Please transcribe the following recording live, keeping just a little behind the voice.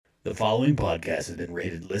The following podcast has been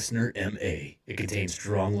rated Listener MA. It contains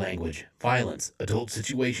strong language, violence, adult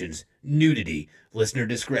situations, nudity. Listener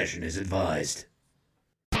discretion is advised.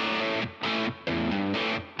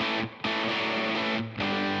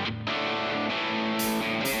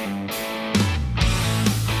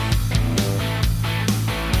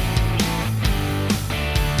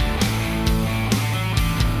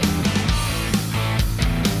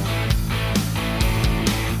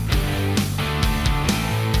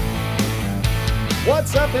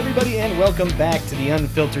 What's up, everybody, and welcome back to the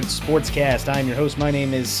Unfiltered Sportscast. I'm your host. My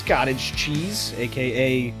name is Scottage Cheese,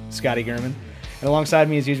 a.k.a. Scotty Gurman. And alongside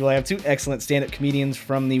me, as usual, I have two excellent stand-up comedians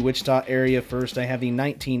from the Wichita area. First, I have the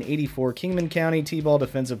 1984 Kingman County T-Ball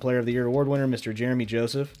Defensive Player of the Year Award winner, Mr. Jeremy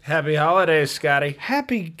Joseph. Happy holidays, Scotty.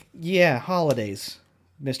 Happy, holidays,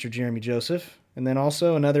 Mr. Jeremy Joseph. And then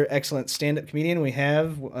also another excellent stand-up comedian. We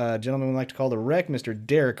have a gentleman we like to call the Wreck, Mr.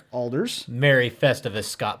 Derek Alders. Merry Festivus,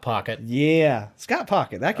 Scott Pocket. Yeah, Scott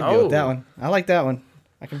Pocket. That can go with that one. I like that one.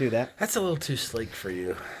 I can do that. That's a little too sleek for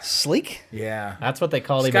you. Sleek? Yeah. That's what they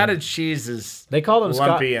called him. Scottage cheese is They called him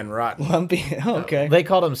lumpy and rotten. Lumpy. Oh, okay. They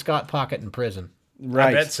called him Scott Pocket in prison.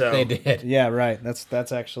 Right. I bet so. They did. Yeah, right.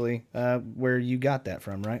 That's actually where you got that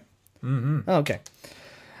from, right? Mm-hmm. Oh, okay.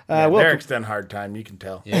 Yeah, welcome. Derek's done hard time, you can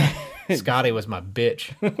tell. Yeah. Scotty was my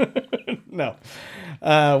bitch. No.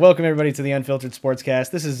 Welcome, everybody, to the Unfiltered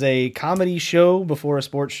Sportscast. This is a comedy show before a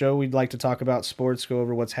sports show. We'd like to talk about sports, go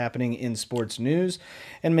over what's happening in sports news,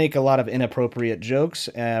 and make a lot of inappropriate jokes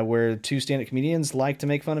where two stand-up comedians like to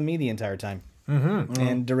make fun of me the entire time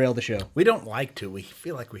and derail the show. We don't like to. We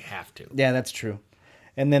feel like we have to. Yeah, that's true.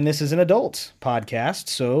 And then this is an adult podcast,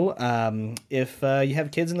 so if you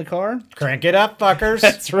have kids in the car, Crank it up, fuckers.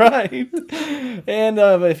 that's right. And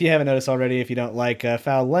if you haven't noticed already, if you don't like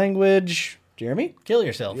foul language, Jeremy? Kill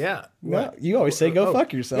yourself. Yeah. Well, you always say go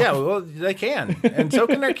fuck yourself. Yeah, well, they can. And so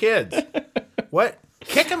can their kids. What?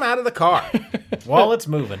 Kick them out of the car. While it's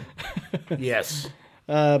moving. Yes.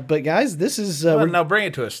 But guys, this is... Well, no, bring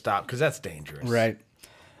it to a stop, because that's dangerous. right.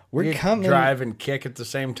 We're You coming... drive and kick at the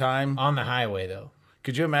same time. On the highway, though.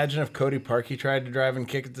 Could you imagine if Cody Parkey tried to drive and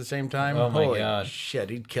kick at the same time? Oh, my Holy God. shit,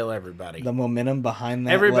 he'd kill everybody. The momentum behind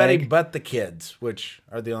that Everybody leg. but the kids, which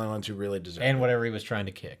are the only ones who really deserve And it. whatever he was trying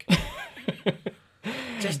to kick.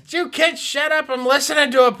 Just, you kids, shut up. I'm listening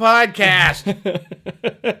to a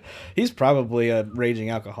podcast. He's probably a raging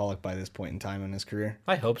alcoholic by this point in time in his career.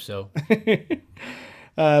 I hope so.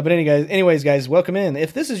 But anyways, guys, welcome in.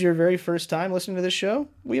 If this is your very first time listening to this show,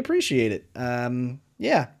 we appreciate it.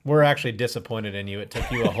 Yeah. We're actually disappointed in you. It took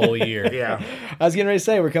you a whole year. Yeah. I was getting ready to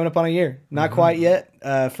say, we're coming up on a year. Not quite yet.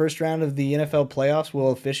 First round of the NFL playoffs will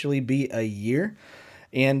officially be a year.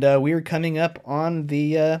 And we are coming up on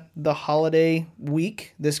the holiday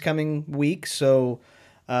week, this coming week. So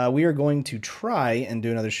we are going to try and do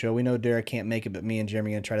another show. We know Derek can't make it, but me and Jeremy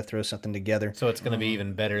are going to try to throw something together. So it's going to be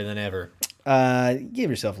even better than ever. Give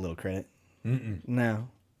yourself a little credit. No?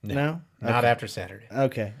 Not after Saturday.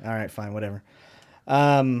 Okay. All right. Fine. Whatever.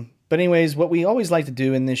 But anyways, what we always like to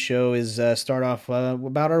do in this show is start off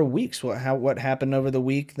about our weeks. What happened over the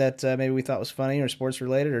week that maybe we thought was funny or sports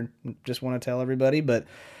related or just want to tell everybody. But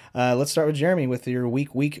let's start with Jeremy with your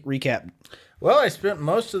week recap. Well, I spent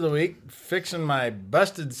most of the week fixing my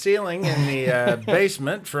busted ceiling in the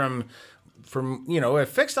basement from it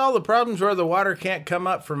fixed all the problems where the water can't come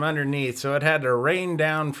up from underneath, so it had to rain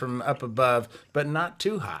down from up above, but not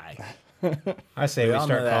too high. I say we all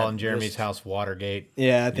start know that. calling Jeremy's house Watergate.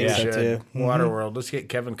 Yeah, I think so Should. too. Waterworld. Let's get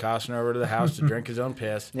Kevin Costner over to the house to drink his own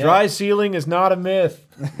piss. Dry ceiling is not a myth.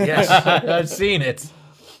 Yes. I've seen it.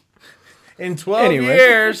 In 12 Anyway.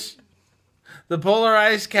 years, the polar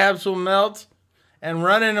ice caps will melt and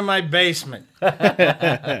run into my basement.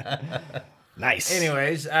 Nice.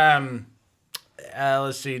 Anyways,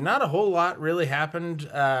 let's see. Not a whole lot really happened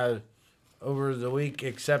over the week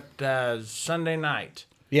except Sunday night.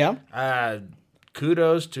 Yeah.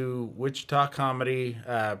 Kudos to Wichita Comedy,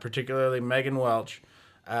 particularly Megan Welch,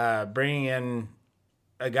 bringing in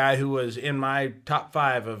a guy who was in my top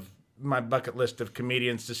 5 of my bucket list of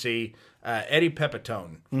comedians to see, Eddie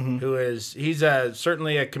Pepitone, he's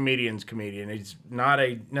certainly a comedian's comedian. He's not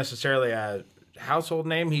necessarily a household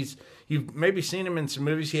name. You've maybe seen him in some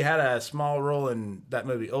movies. He had a small role in that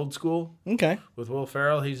movie Old School Okay. with Will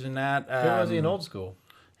Ferrell. He's in that. Who was he in Old School?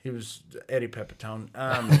 He was Eddie Pepitone.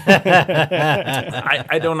 I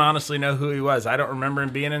don't honestly know who he was. I don't remember him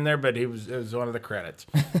being in there, but it was one of the credits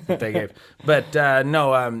that they gave. But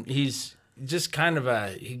he's just kind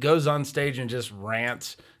of he goes on stage and just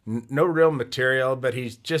rants. No real material, but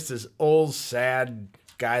he's just this old, sad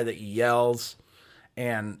guy that yells.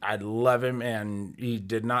 and I love him, and he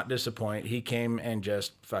did not disappoint. He came and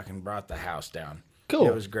just fucking brought the house down. Cool.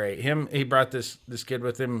 It was great. He brought this kid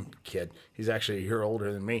with him. He's actually a year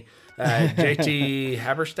older than me. JT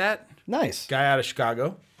Haberstadt, Nice. guy out of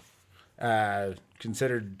Chicago,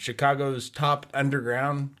 considered Chicago's top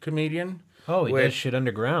underground comedian. Oh, he does Which- shit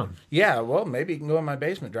underground. Yeah, well, maybe you can go in my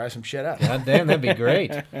basement, dry some shit up. God damn, that'd be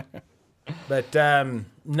great. But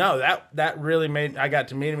no, that really made. I got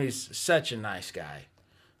to meet him. He's such a nice guy,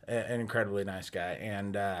 an incredibly nice guy,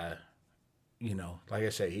 and like I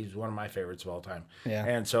say, he's one of my favorites of all time. Yeah.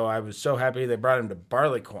 And so I was so happy they brought him to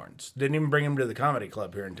Barleycorns. Didn't even bring him to the comedy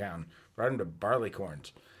club here in town. Brought him to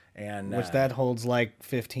Barleycorns, and Which that holds like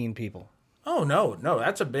 15 people. Oh no,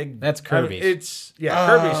 that's a big. That's I mean, Kirby's.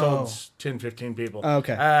 Kirby's holds 10, 15 people.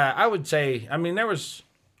 Okay. I would say. I mean, there was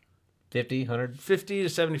 50, 100. 50 to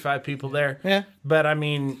 75 people there. Yeah. But I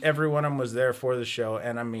mean, every one of them was there for the show,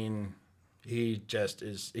 and I mean, he just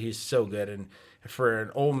is. He's so good, and for an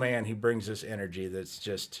old man, he brings this energy that's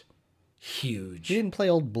just huge. He didn't play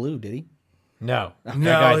Old Blue, did he? No. That No,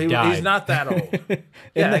 guy died. he's not that old.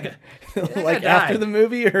 Yeah, that guy- Like guy after died. the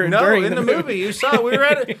movie or No, during in the the movie. You saw it. We were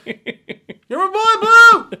at it. You're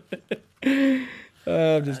my boy, Blue.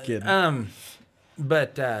 I'm just kidding.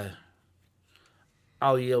 But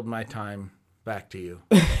I'll yield my time back to you.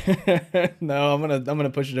 No, I'm gonna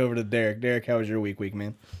push it over to Derek. Derek, how was your week,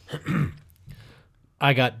 man?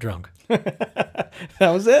 I got drunk. That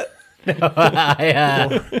was it.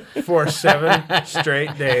 For 7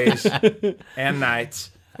 straight days and nights.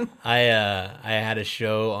 I had a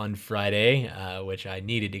show on Friday, which I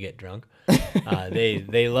needed to get drunk.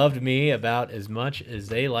 They loved me about as much as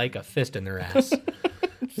they like a fist in their ass.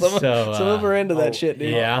 Some of them are into that shit,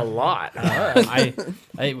 dude. yeah. A lot.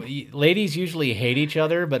 Ladies usually hate each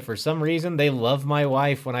other, but for some reason they love my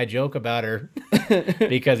wife when I joke about her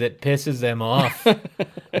because it pisses them off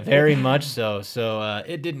very much so. So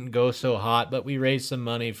it didn't go so hot, but we raised some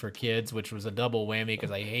money for kids, which was a double whammy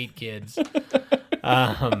because I hate kids.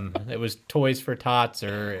 It was Toys for Tots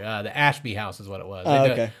or the Ashby House is what it was.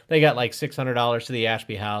 Okay. They got like $600 to the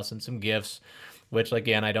Ashby House and some gifts, which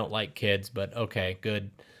again, I don't like kids, but okay,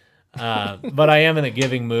 good. But I am in a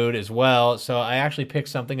giving mood as well, so I actually picked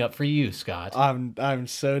something up for you, Scott. I'm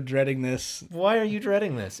so dreading this. Why are you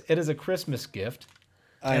dreading this? It is a Christmas gift,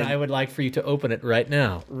 and I- I would like for you to open it right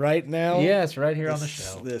now. Right now. Yes, right here on the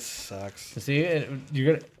show. This sucks. See,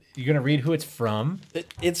 you're gonna read who it's from.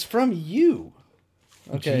 It's from you.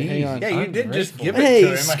 Okay, Jeez. hang on. Yeah, you I'm did just grateful. give it to Hey,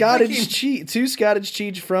 him. I think Scottage cheese. 2 Scottage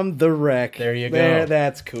cheese from the wreck. There you go.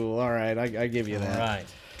 That's cool. All right, I give you All that. right.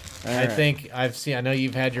 All I right. think I know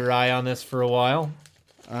you've had your eye on this for a while,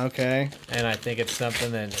 Okay. and I think it's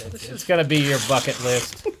something that it's gonna be your bucket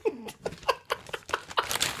list.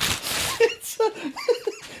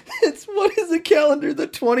 It's what is the calendar? The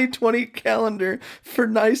 2020 calendar for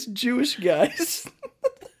nice Jewish guys.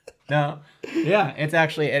 No. Yeah,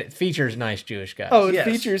 it features nice Jewish guys. Oh, it Yes.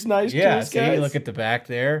 features nice yeah. Jewish See, guys. look at the back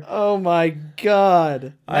there. Oh my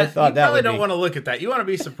God. I thought you that probably would don't be. want to look at that. You want to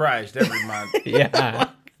be surprised every month Yeah.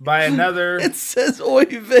 by another. It says Oy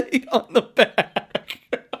vey on the back.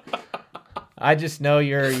 I just know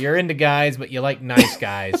you're into guys, but you like nice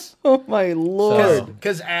guys. Oh my Lord.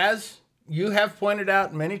 Because as you have pointed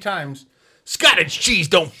out many times, Scottage cheese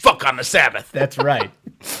don't fuck on the Sabbath. That's right.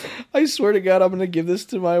 I swear to God, I'm going to give this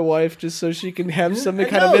to my wife just so she can have some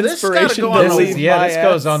kind No, of this gotta inspiration go to on the- leave my This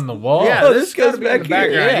goes ass. on the wall. Yeah, Oh, this this goes gotta be in back the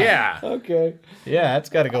here. background. Yeah. Yeah. Okay. Yeah, it's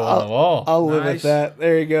got to go on the wall. I'll live Nice. with that.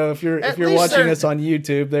 There you go. If you're At you're least watching they're- us on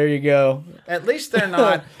YouTube, there you go. At least they're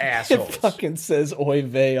not It assholes. fucking says Oy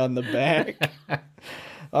vey on the back.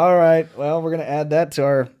 All right. Well, we're gonna add that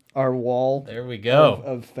to our wall There we go.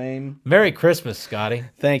 of fame. Merry Christmas, Scotty.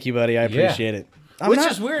 Thank you, buddy. I appreciate it. Which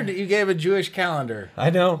is weird that you gave a Jewish calendar. I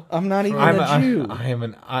know. I'm not even I'm a Jew.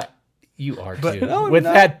 You are But- too. No, I'm With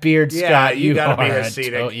not. that beard, Yeah, Scott, you you gotta be are.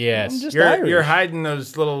 Hasidic. Oh, yes. I'm just You're Irish. hiding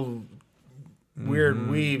those little weird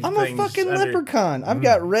weave I'm a things. fucking under- leprechaun. I've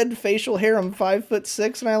got red facial hair. I'm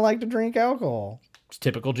 5'6", and I like to drink alcohol. It's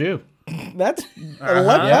typical Jew. That's Uh-huh.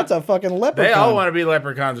 that's a fucking leprechaun. They all want to be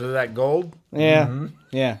leprechauns with that gold. Yeah,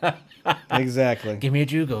 yeah, exactly. Give me a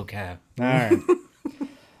Jugo cap. All right.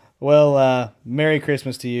 Well, Merry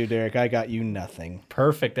Christmas to you, Derek. I got you nothing.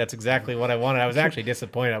 Perfect. That's exactly what I wanted. I was actually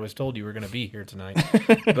disappointed. I was told you were going to be here tonight.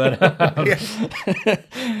 But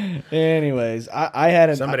Anyways, I had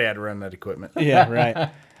an Somebody had to run that equipment. yeah, right.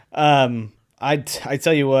 I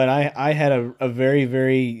tell you what, I had a very,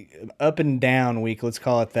 very up and down week, let's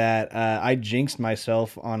call it that. I jinxed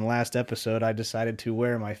myself on last episode. I decided to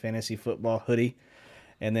wear my fantasy football hoodie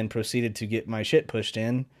and then proceeded to get my shit pushed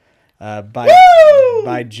in.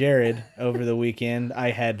 by Jared over the weekend.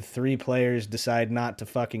 I had 3 players decide not to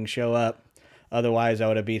fucking show up. Otherwise, I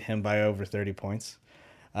would have beat him by over 30 points.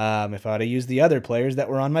 If I would have used the other players that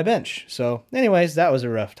were on my bench. So, anyways, that was a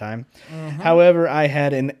rough time. However, I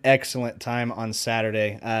had an excellent time on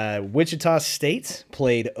Saturday. Wichita State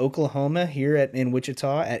played Oklahoma here in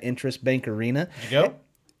Wichita at Interest Bank Arena. Did you go?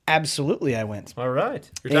 Absolutely, I went. All right.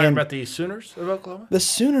 You're talking And- about the Sooners of Oklahoma? The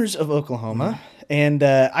Sooners of Oklahoma. And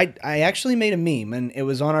I actually made a meme, and it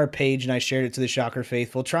was on our page, and I shared it to the Shocker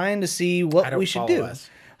Faithful, trying to see I what don't we should follow do. us.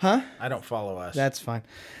 Huh? I don't follow us. That's fine.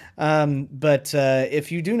 But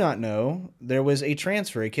if you do not know, there was a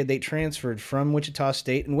transfer. A kid they transferred from Wichita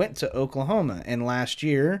State and went to Oklahoma. And last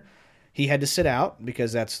year, he had to sit out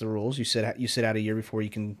because that's the rules. You sit out a year before you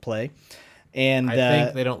can play. And I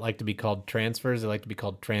think they don't like to be called transfers. They like to be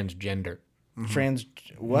called transgender.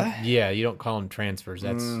 what? Yeah, you don't call them transfers.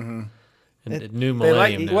 That's a new they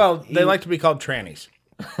like millennium now. they like to be called trannies.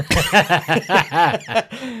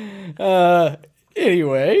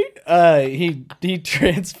 Anyway, he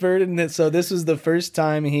transferred, and so this was the first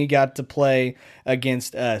time he got to play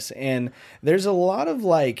against us. And there's a lot of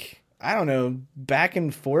I don't know, back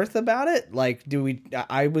and forth about it.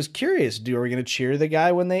 I was curious. Are we going to cheer the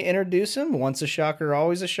guy when they introduce him? Once a shocker,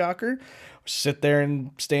 always a shocker. Sit there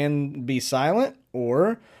and be silent,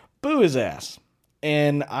 or boo his ass.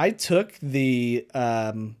 And I took the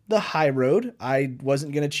high road. I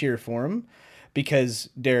wasn't going to cheer for him because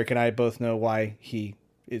Derek and I both know why he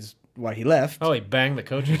left. Oh, he banged the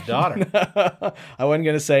coach's daughter. I wasn't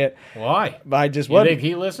going to say it. Why? But I just You wasn't. think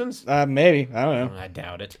he listens? Maybe. I don't know. I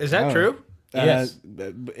doubt it. Is that true? Yes.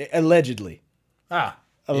 Allegedly.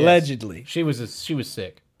 Allegedly. She was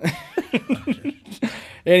sick.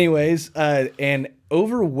 Anyways, and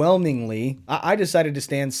overwhelmingly, I decided to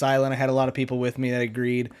stand silent. I had a lot of people with me that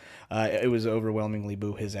agreed. It was overwhelmingly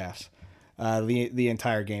boo his ass. The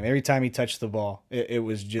entire game. Every time he touched the ball, it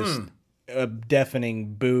was just a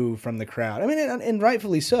deafening boo from the crowd. I mean, and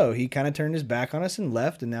rightfully so. He kind of turned his back on us and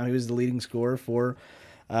left, and now he was the leading scorer for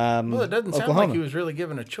Well, it doesn't sound Oklahoma. like he was really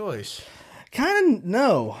given a choice. Kind of,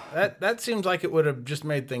 no. That seems like it would have just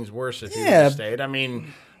made things worse if he would Yeah. have stayed. I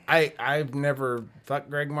mean, I've never fucked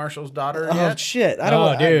Greg Marshall's daughter Oh, yet. shit. I Oh,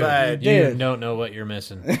 don't dude, but- you dude. don't know what you're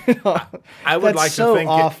missing. I would That's like so to think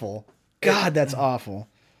awful. God, that's awful.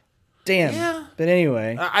 Damn. Yeah. But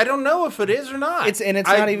anyway, I don't know if it is or not. It's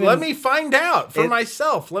not even- Let me find out for It-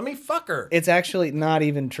 myself. Let me fuck her. it's actually not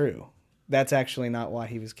even true. That's actually not why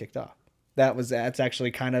he was kicked off. That's actually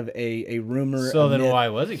kind of a rumor. So a then myth. why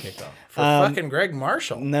was he kicked off? For fucking Greg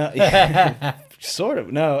Marshall. No, sort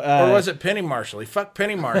of. No. Or was it Penny Marshall? He fucked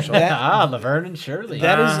Penny Marshall. Laverne and Shirley.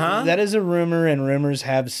 That is a rumor, and rumors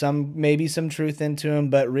have maybe some truth into them,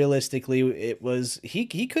 but realistically, it was he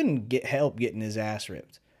couldn't get help getting his ass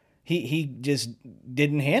ripped. He just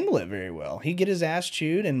didn't handle it very well. He'd get his ass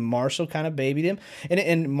chewed, and Marshall kind of babied him.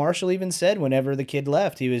 And Marshall even said whenever the kid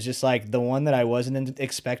left, he was just like, the one that I wasn't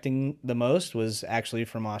expecting the most was actually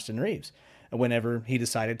from Austin Reeves whenever he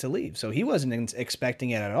decided to leave. So he wasn't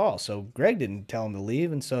expecting it at all. So Greg didn't tell him to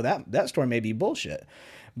leave, and so that story may be bullshit.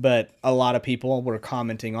 But a lot of people were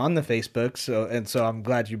commenting on the Facebook, so I'm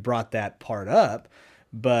glad you brought that part up.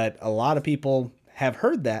 But a lot of people have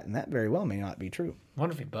heard that, and that very well may not be true.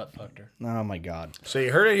 Wonder if he butt fucked her. Oh my God. So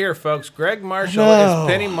you heard it here, folks. Greg Marshall No. is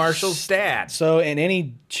Penny Marshall's dad. So, and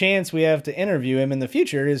any chance we have to interview him in the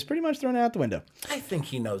future is pretty much thrown out the window. I think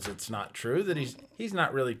he knows it's not true, that he's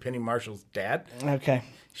not really Penny Marshall's dad. Okay.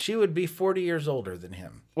 She would be 40 years older than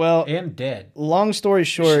him. Well, And dead. long story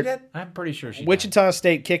short, I'm pretty sure she Wichita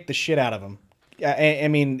State kicked the shit out of him. I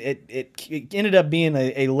mean, it ended up being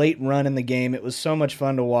a late run in the game. It was so much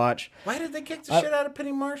fun to watch. Why did they kick the shit out of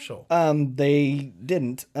Penny Marshall? They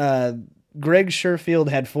didn't. Greg Sherfield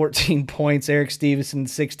had 14 points, Eric Stevenson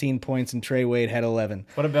 16 points, and Trey Wade had 11.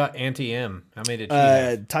 What about Auntie M? How many did she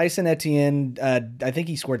have? Tyson Etienne, I think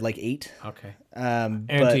he scored like 8. Okay. But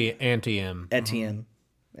Auntie M. Etienne.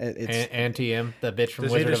 It's Auntie M, the bitch from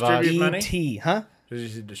Does he Wizard of Oz. distribute money? E.T., huh?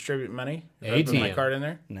 Does he distribute money? If I put ATM. my card in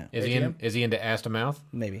there? No, Is he into ass to mouth?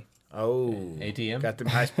 maybe. Oh. ATM? Got them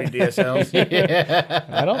high-speed DSLs?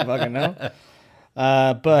 I don't fucking know.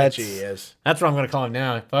 But She is. That's what I'm going to call him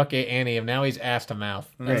now. Fuck Annie M. Now he's ass to mouth.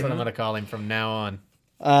 That's what I'm going to call him from now on.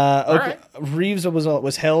 right. Reeves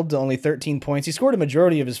was held to only 13 points. He scored a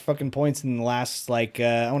majority of his fucking points in the last,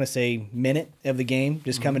 I want to say, minute of the game,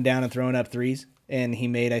 just coming down and throwing up threes. And he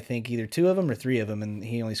made, I think, either 2 of them or 3 of them, and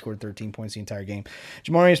he only scored 13 points the entire game.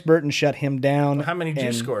 Jamarius Burton shut him down. How many did you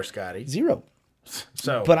and score, Scotty? 0.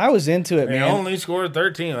 So, But I was into it, they man. only scored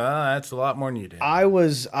 13. Well, that's a lot more than you did. I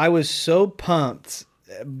was so pumped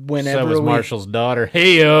whenever So was we, Marshall's daughter.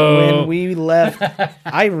 Hey-o. when we left,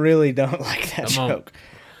 I really don't like that Come on. joke.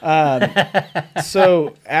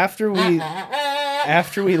 So after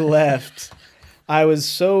we left, I was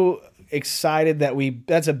so excited that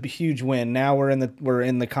that's a huge win. Now we're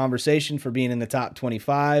in the conversation for being in the top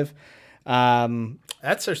 25.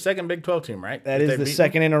 That's their second Big 12 team, right? That That is they've the beaten?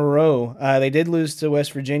 second in a row. They did lose to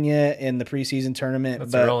West Virginia in the preseason tournament,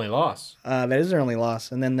 That's but their only loss. that is their only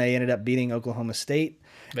loss. And then they ended up beating Oklahoma State.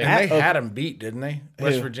 And they had them beat, didn't they?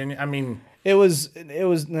 West Virginia. I mean, It was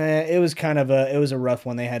kind of a rough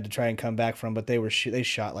one they had to try and come back from, but they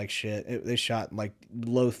shot like shit. They shot like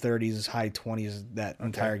low 30s, high 20s that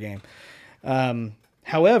entire game.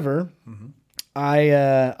 However,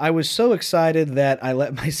 I was so excited that I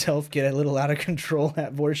let myself get a little out of control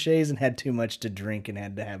at Vorshay's and had too much to drink and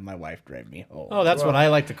had to have my wife drive me home. Oh, that's what I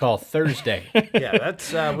like to call Thursday. yeah,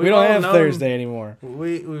 that's we don't have Thursday anymore.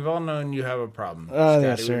 We've all known you have a problem, Oh, Scotty.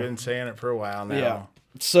 yes, sir. We've been saying it for a while now. Yeah.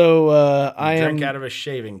 So I Drink am out of a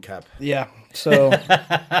shaving cup. Yeah. So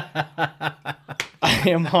I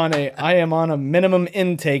am on a minimum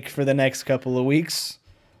intake for the next couple of weeks.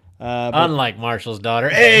 Unlike Marshall's daughter.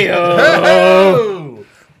 Hey-o. Oh,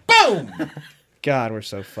 boom! God, we're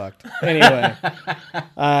so fucked. Anyway,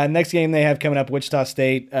 next game they have coming up, Wichita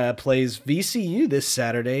State plays VCU this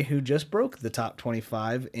Saturday, who just broke the top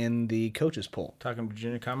 25 in the coaches poll. Talking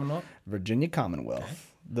Virginia Commonwealth. Virginia Commonwealth.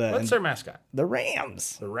 What's their mascot? The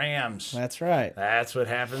Rams. The Rams. That's right. That's what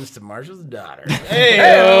happens to Marshall's daughter.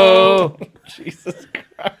 Hey-o. Jesus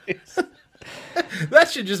Christ. That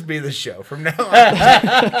should just be the show from now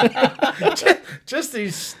on. just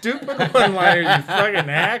these stupid one-liners, you fucking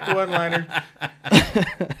hack one-liners.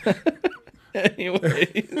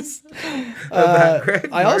 Anyways, Greg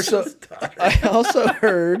I Marshall's daughter. also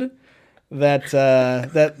heard that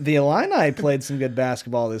that the Illini played some good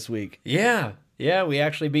basketball this week. Yeah. Yeah, we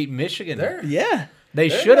actually beat Michigan. Yeah, They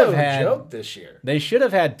They're should have no had joke this year. They should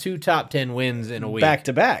have had 2 top 10 wins in a week. back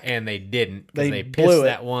to back. And they didn't because They they blew pissed it.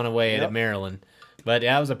 that one away Yep. at Maryland. But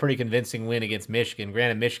that was a pretty convincing win against Michigan.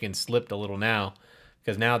 Granted, Michigan slipped a little now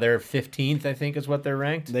because now they're 15th, I think, is what they're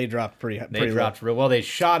ranked. They dropped pretty. They pretty dropped real well. They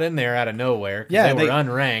shot in there out of nowhere. 'Cause Yeah, they were they-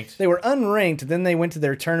 unranked. They were unranked. Then they went to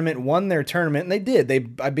their tournament, won their tournament, and they did.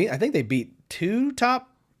 I think they beat 2 top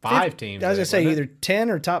 5 teams. I was I gonna think, say wasn't either it? 10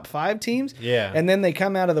 or top 5 teams. Yeah. And then they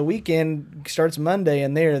come out of the weekend, starts Monday,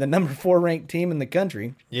 and they're the number 4 ranked team in the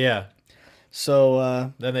country. Yeah.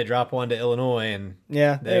 So Then they drop one to Illinois, and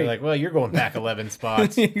yeah, they're like, well, you're going back 11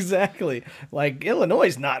 spots. exactly. Like Illinois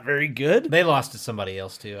is not very good. They lost to somebody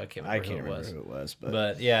else, too. I can't I remember can't who it was. remember who it was, but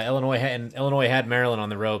But yeah, Illinois had Maryland on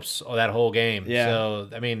the ropes that whole game. Yeah. So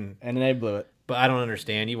I mean, and they blew it. but I don't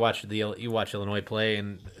understand. You watch Illinois play,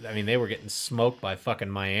 and I mean they were getting smoked by fucking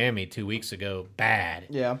Miami 2 weeks ago, bad.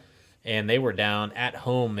 Yeah, And they were down at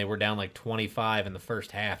home. They were down like 25 in the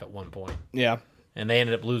first half at one point, yeah, and they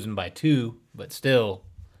ended up losing by 2. But still,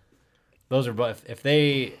 those are if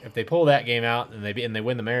they pull that game out and they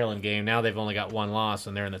win the Maryland game, now they've only got 1 loss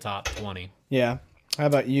and they're in the top 20. yeah. How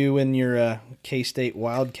about you and your K-State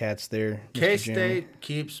Wildcats there, Mr. Jeremy? K-State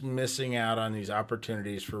keeps missing out on these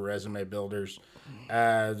opportunities for resume builders.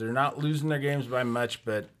 They're not losing their games by much,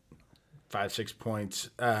 but 5-6 points.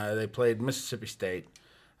 They played Mississippi State.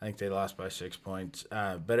 I think they lost by 6 points.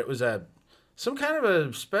 But it was some kind of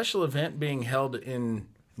a special event being held in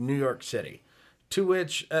New York City, to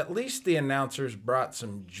which at least the announcers brought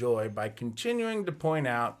some joy by continuing to point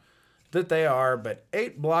out that they are but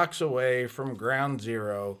 8 blocks away from ground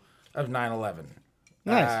zero of 9/11.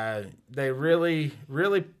 Nice. They really,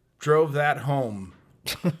 really drove that home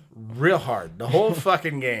real hard. The whole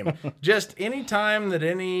fucking game. Just any time that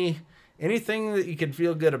anything that you could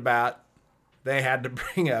feel good about, they had to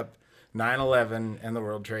bring up 9/11 and the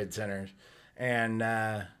World Trade Centers. And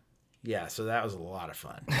yeah, so that was a lot of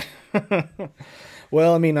fun.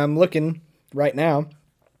 Well, I mean, I'm looking right now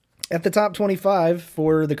at the top 25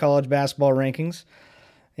 for the college basketball rankings,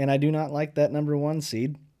 and I do not like that number 1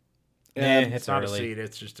 seed. It's not a seed,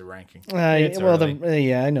 it's just a ranking. It's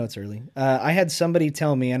Yeah, I know it's early. I had somebody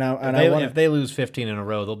tell me, and I want If they lose 15 in a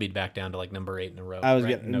row, they'll be back down to like number 8 in a row. I was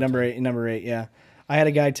right? getting No number time. 8. Number 8, yeah. I had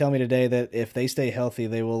a guy tell me today that if they stay healthy,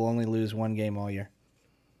 they will only lose 1 game all year.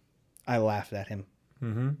 I laughed at him.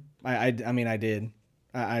 Mm-hmm. I mean, I did.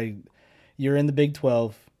 You're in the Big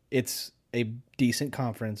 12. It's a decent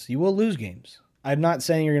conference. You will lose games. I'm not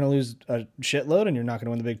saying you're going to lose a shitload and you're not going to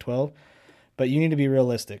win the Big 12, but you need to be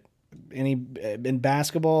realistic. In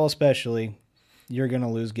basketball especially, you're going to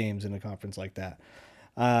lose games in a conference like that.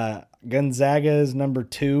 Gonzaga is number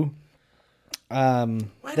 2. Why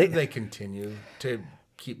do they continue to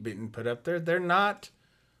keep being put up there? They're not.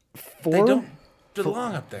 4. They don't.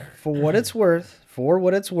 belong up there. For what it's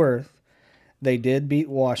worth, they did beat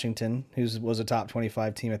Washington, who was a top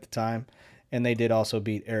 25 team at the time, and they did also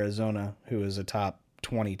beat Arizona, who was a top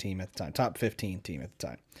 20 team at the time, top 15 team at the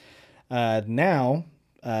time. Now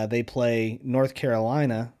they play North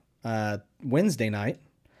Carolina Wednesday night,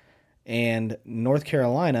 and North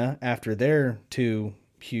Carolina, after their 2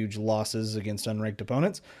 huge losses against unranked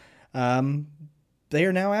opponents, they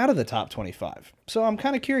are now out of the top 25. So I'm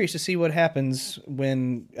kind of curious to see what happens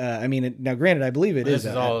when. Now granted, I believe This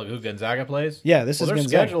is all who Gonzaga plays? Yeah, this Well, is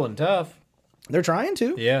they're Gonzaga. scheduling tough. They're trying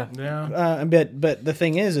to. Yeah. Yeah. But the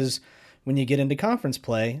thing is when you get into conference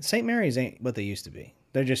play, St. Mary's ain't what they used to be.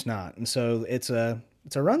 They're just not, and so it's a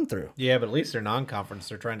run through. Yeah, but at least they're non-conference.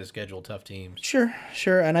 They're trying to schedule tough teams. Sure,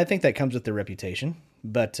 and I think that comes with their reputation.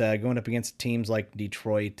 But going up against teams like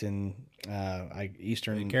Detroit and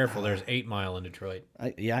Eastern, Be careful. There's 8 Mile in Detroit.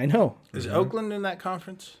 I know. Is Oakland in that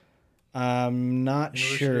conference? I'm not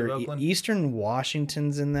University of sure. Oakland? Eastern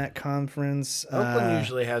Washington's in that conference. Oakland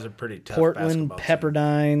usually has a pretty tough Portland, basketball team.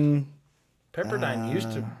 Pepperdine. Pepperdine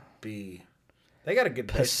used to be. They got a good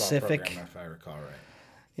baseball Pacific. program, if I recall right.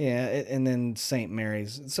 Yeah, and then St.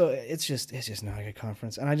 Mary's. So it's just not a good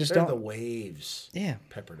conference, and I just They're don't. the Waves. Yeah,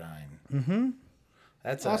 Pepperdine. Mm-hmm.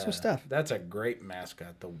 That's Awesome stuff. That's a great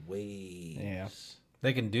mascot. The Waves. Yeah.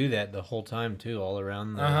 They can do that the whole time, too, all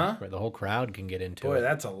around. The whole crowd can get into Boy, it.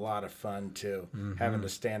 that's a lot of fun too. Having to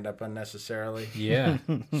stand up unnecessarily, Yeah.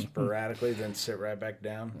 sporadically, then sit right back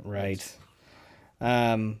down. right.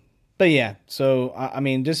 But yeah, so I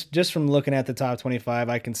mean, just from looking at the top 25,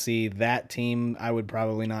 I can see that team I would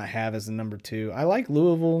probably not have as the number 2. I like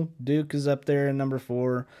Louisville. Duke is up there in number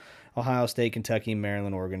 4. Ohio State, Kentucky,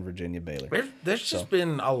 Maryland, Oregon, Virginia, Baylor. There's just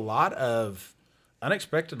been a lot of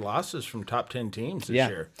unexpected losses from top 10 teams this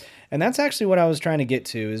year. And that's actually what I was trying to get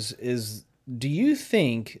to is do you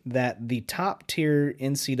think that the top tier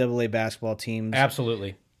NCAA basketball teams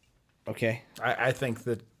Absolutely. okay. I think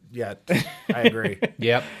that, yeah, I agree.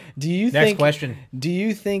 Yep. Do you Next think question. Do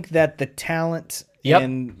you think that the talent Yep.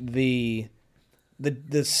 and the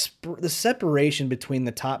separation between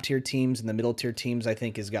the top tier teams and the middle tier teams I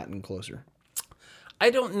think has gotten closer? I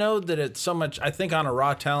don't know that it's so much. I think on a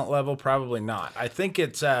raw talent level, probably not. I think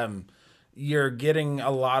it's you're getting a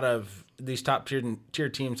lot of these top tier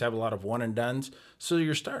teams have a lot of one and dones, so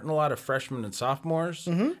you're starting a lot of freshmen and sophomores,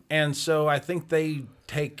 and so I think they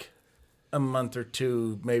take a month or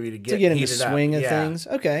two maybe to get To get in the heated up. swing of Yeah. things.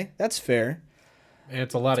 Okay, that's fair. And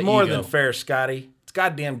it's a lot It's of more ego. than fair, Scotty. It's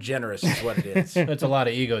goddamn generous, is what it is. It's a lot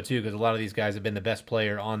of ego, too, because a lot of these guys have been the best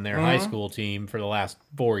player on their high school team for the last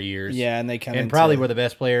 4 years. Yeah, and they come And into- probably were the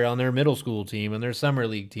best player on their middle school team and their summer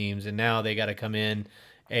league teams, and now they got to come in,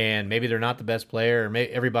 and maybe they're not the best player, or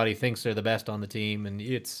everybody thinks they're the best on the team, and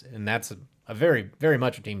that's a very, very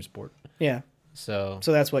much a team sport. Yeah. So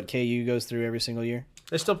So that's what KU goes through every single year.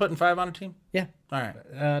 They still putting 5 on a team? Yeah. All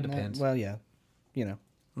right. depends. Well, yeah. You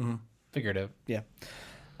know. Figure it out. Yeah.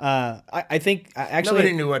 I think actually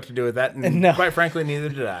Nobody knew what to do with that, and No. quite frankly, neither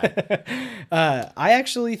did I. I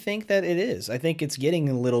actually think that it is. I think it's getting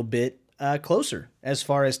a little bit closer as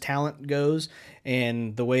far as talent goes,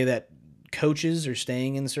 and the way that coaches are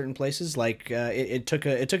staying in certain places. Like it took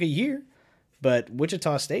a year, but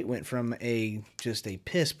Wichita State went from just a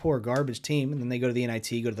piss poor garbage team, and then they go to the NIT,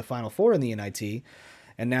 go to the Final Four in the NIT,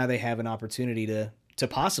 and now they have an opportunity to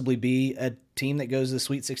possibly be a team that goes to the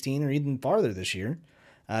Sweet 16 or even farther this year.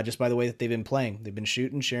 Just by the way that they've been playing. They've been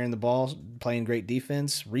shooting, sharing the ball, playing great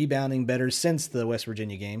defense, rebounding better since the West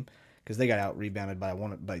Virginia game because they got out-rebounded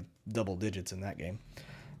by double digits in that game.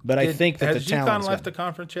 But I think that the has talent UConn left the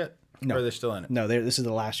conference yet? No. Or are they still in it? No, this is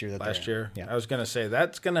the last year that Last they're year? in. Yeah. I was going to say,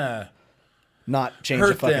 that's going to Not change the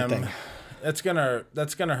hurt fucking them. thing. That's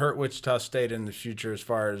gonna hurt Wichita State in the future as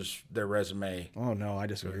far as their resume. Oh, no, I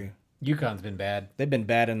disagree. UConn's been bad. They've been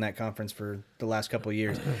bad in that conference for the last couple of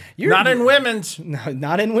years. Not in women's. No,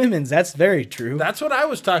 not in women's. That's very true. That's what I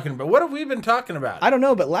was talking about. What have we been talking about? I don't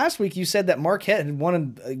know, but last week you said that Marquette had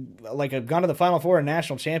wanted, gone to the Final Four and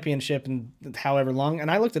national championship in however long, and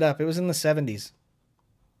I looked it up. It was in the 70s.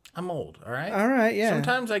 I'm old, all right? All right, yeah.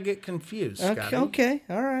 Sometimes I get confused, Scotty. Okay,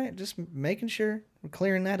 all right. Just making sure we're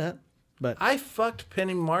clearing that up. But I fucked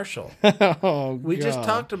Penny Marshall. oh, We just God.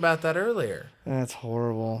 talked about that earlier. That's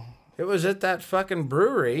horrible. It was at that fucking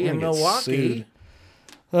brewery in get Milwaukee.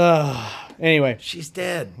 sued. Anyway, She's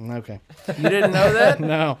dead. okay. You didn't know that?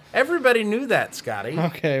 No. Everybody knew that, Scotty.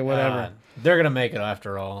 Okay, whatever. They're gonna make it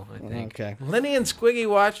after all, I think. Okay. Lenny and Squiggy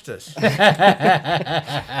watched us.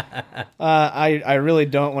 I really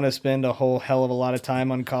don't want to spend a whole hell of a lot of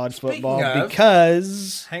time on college football of-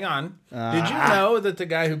 because Hang on. Did you know that the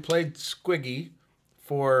guy who played Squiggy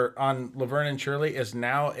on Laverne and Shirley is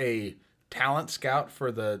now a talent scout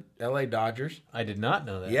for the L.A. Dodgers. I did not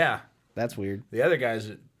know that. Yeah, That's weird. the other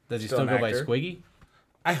guy's Does he still go by Squiggy?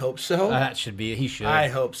 I hope so. That should be. He should. I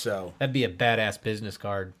hope so. That'd be a badass business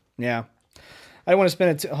card. Yeah. I don't want to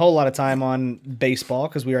spend a whole lot of time on baseball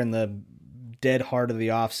because we are in the dead heart of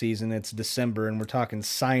the off season. It's December and we're talking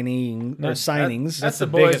signings. That's the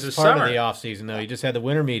the boys biggest this part summer. of the off season, though. You just had the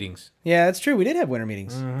winter meetings. Yeah, that's true. We did have winter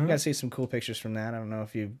meetings. You got to see some cool pictures from that. I don't know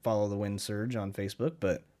if you follow the Wind Surge on Facebook,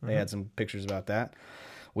 but they had some pictures about that.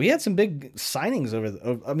 We had some big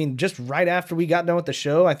signings just right after we got done with the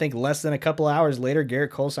show. I think less than a couple hours later,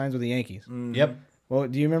 Garrett Cole signs with the Yankees. Yep. Well,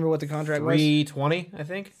 do you remember what the contract was? 320, I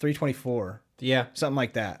think. 324, Yeah. something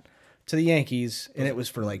like that, to the Yankees, and it was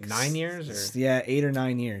for like 9 years or 8 or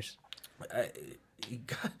 9 years.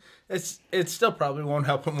 It still probably won't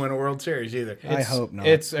help him win a World Series either. I hope not.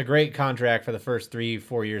 It's a great contract for the first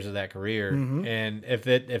 3-4 years of that career, Mm-hmm. and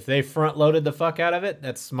if they front loaded the fuck out of it,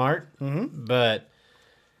 that's smart. Mm-hmm. But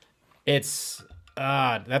it's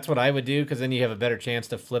that's what I would do because then you have a better chance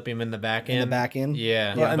to flip him in the back end. In the back end?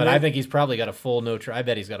 yeah. Well, and but then- I think he's probably got a full no trade. I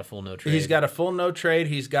bet he's got a full no trade. He's got a full no trade.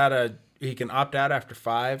 He can opt out after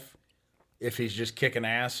 5 if he's just kicking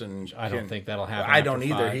ass. And I don't think that'll happen. I don't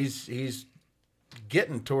after either. 5. He's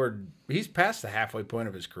getting toward. He's past the halfway point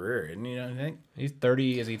of his career, isn't he? I think. He's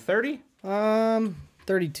 30. Is he 30?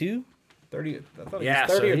 32. 30. I thought Yeah,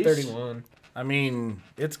 he was 30 so or he's- 31. I mean,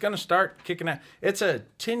 it's going to start kicking out. It's a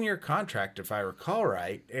 10-year contract, if I recall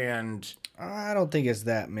right, and I don't think it's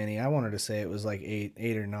that many. I wanted to say it was like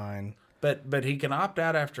 8 or 9. but he can opt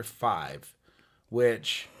out after 5,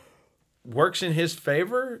 which works in his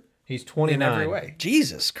favor He's in 29. every way.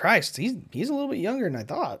 Jesus Christ, he's a little bit younger than I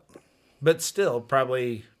thought. But still,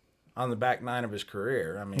 probably on the back 9 of his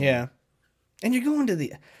career. I mean, Yeah, and you're going to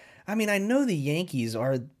I know the Yankees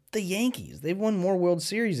are the Yankees. They've won more World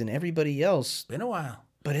Series than everybody else, been a while.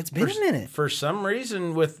 but it's been a minute. For some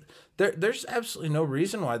reason, there's absolutely no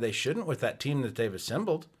reason why they shouldn't with that team that they've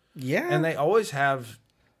assembled. Yeah, And they always have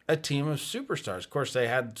a team of superstars. Of course, they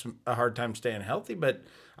had a hard time staying healthy, but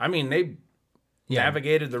I mean, they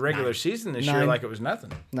navigated the regular season this year 9. like it was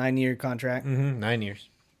nothing. 9-year contract, 9 years.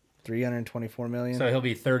 $324 million. So he'll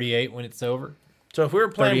be 38 when it's over. So if we were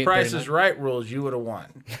playing 38, Price's 39. Right rules, you would have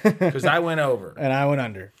won because I went over. And I went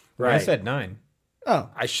under. Right. I said 9. Oh,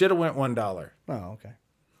 I should have went $1. oh, okay.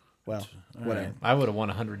 Well, whatever. I would have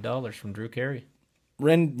won $100 from Drew Carey.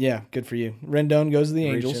 Good for you. Rendon goes to the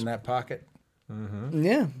Reach Angels. in that pocket.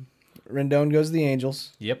 Yeah, Rendon goes to the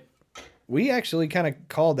Angels. Yep. We actually kind of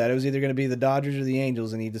called that. It was either going to be the Dodgers or the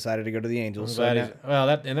Angels, and he decided to go to the Angels. So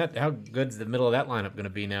now- How good's the middle of that lineup going to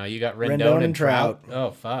be now? You got Rendon Rendon, and Trout.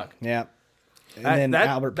 Oh fuck. yeah. And then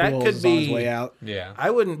Albert that Pujols could is on his be- way out. Yeah. I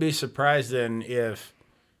wouldn't be surprised then if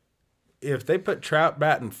they put Trout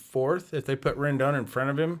batting 4th, if they put Rendon in front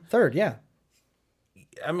of him. Third, yeah.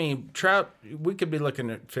 I mean, Trout, we could be looking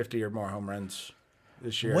at 50 or more home runs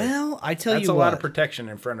this year. Well, I tell That's you a what. lot of protection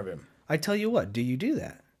in front of him. I tell you what. Do you do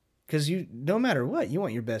that? Because no matter what, you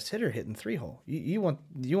want your best hitter hitting 3-hole. You want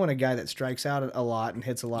a guy that strikes out a lot and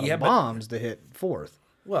hits a lot Yeah, of but- bombs to hit 4th.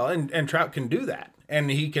 Well, and Trout can do that,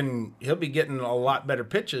 and he'll be getting a lot better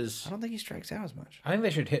pitches. I don't think he strikes out as much. I think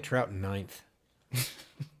they should hit Trout in 9th.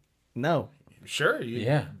 No. Sure, you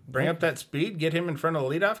Yeah. bring up that speed, get him in front of the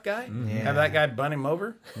leadoff guy, have that guy bunt him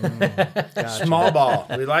over. Gotcha. Small ball.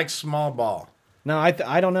 We like small ball. No,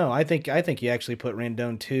 I don't know. I think you actually put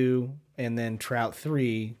Rendon 2 and then Trout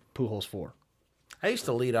 3, Pujols 4. I used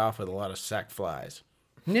to lead off with a lot of sack flies.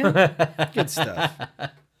 Yeah, good stuff.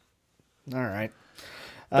 All right.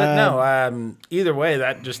 But no, either way,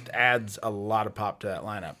 that just adds a lot of pop to that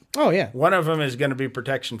lineup. Oh yeah, One of them is going to be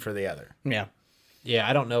protection for the other. yeah. Yeah,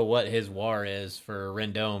 I don't know what his WAR is for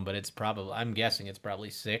Rendon, but I'm guessing it's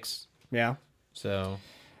probably 6. Yeah. So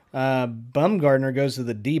Bumgardner goes to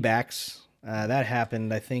the D-backs. That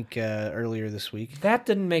happened, I think, earlier this week. that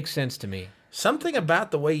didn't make sense to me. Something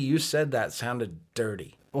about the way you said that sounded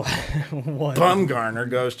dirty. What? Bumgarner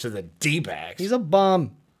goes to the D-backs. He's a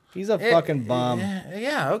bum. He's a fucking bum.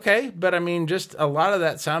 Yeah, okay. But I mean, just a lot of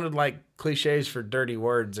that sounded like cliches for dirty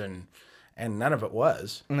words, and none of it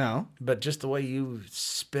was. No. But just the way you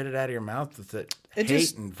spit it out of your mouth with It hate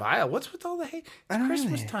just- and vile. What's with all the hate? I It's don't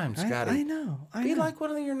Christmas know. time, I Scotty. I know. Be like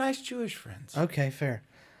one of your nice Jewish friends. Okay, fair.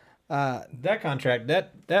 That contract,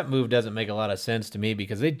 that move doesn't make a lot of sense to me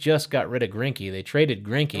because they just got rid of Greinke. They traded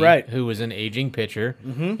Greinke, Right. who was an aging pitcher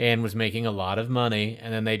and was making a lot of money,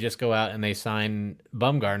 and then they just go out and they sign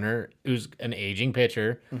Bumgarner, who's an aging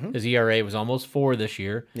pitcher. His ERA was almost 4 this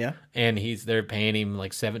year. Yeah. And they're paying him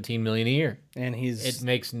like $17 million a year. And he's It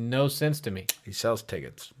makes no sense to me. He sells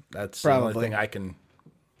tickets. That's the Probably. only thing I can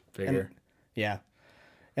Figure. Yeah.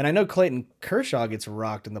 And I know Clayton Kershaw gets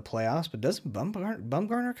rocked in the playoffs, but doesn't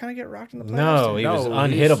Bumgarner kind of get rocked in the playoffs? No, he was No,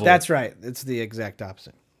 unhittable. That's right. It's the exact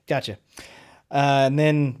opposite. Gotcha. And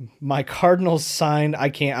then my Cardinals signed,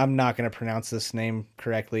 I'm not going to pronounce this name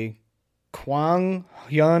correctly. Kwang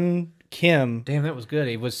Hyun Kim. Damn, that was good.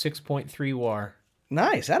 He was 6.3 WAR.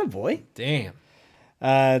 Nice. Attaboy. Damn.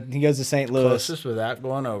 He goes to St. Louis. Closest without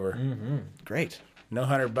going over. Great. No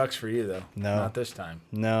 $100 for you though. No. Not this time.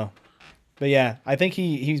 No. But yeah, I think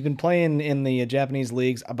he's been playing in the Japanese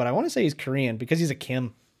leagues, but I want to say he's Korean because he's a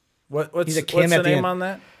Kim. What's He's a Kim what's at the the name end. on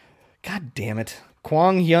that? God damn it.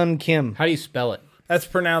 Kwang Hyun Kim. How do you spell it? That's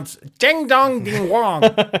pronounced Ding Dong Ding Wong.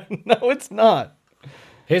 No, it's not.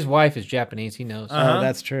 His wife is Japanese. He knows. Oh,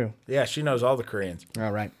 that's true. Yeah, she knows all the Koreans.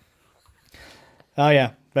 All right. Oh,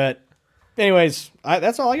 yeah. But anyways,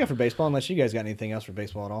 that's all I got for baseball, unless you guys got anything else for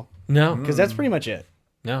baseball at all. No, Because that's pretty much it.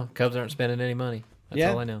 no. Cubs aren't spending any money. That's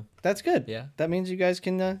Yeah. all I know. That's good. Yeah. That means you guys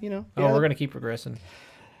can, Oh, yeah, we're gonna keep progressing.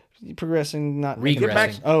 progressing, not Regressing. Get back,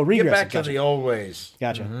 regressing. get back to Gotcha. the old ways.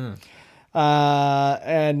 Gotcha.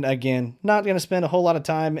 And again, not going to spend a whole lot of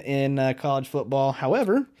time in college football.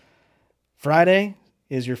 However, Friday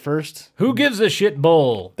is your first. Who gives a shit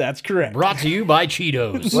bowl? That's correct. Brought to you by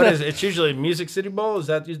Cheetos. What is it? It's usually Music City Bowl.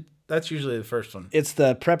 That's usually the first one? It's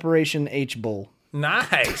the Preparation H Bowl.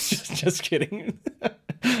 Nice. Just kidding.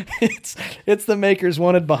 it's the Makers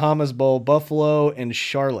Wanted Bahamas Bowl, Buffalo and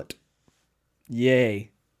Charlotte. Yay.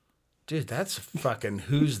 Dude, that's fucking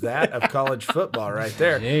who's that of college football right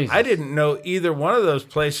there. Jesus. I didn't know either one of those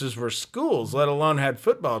places were schools, let alone had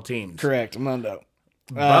football teams. Correct, Mundo.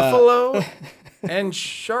 Buffalo and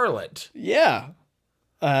Charlotte. Yeah.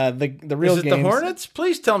 The real Is it games. the Hornets?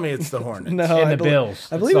 Please tell me it's the Hornets. No, And I the believe- Bills.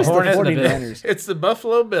 I believe It's it's the the Hornets and the Bills. 49ers. It's the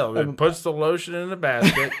Buffalo Bill. It puts the lotion in the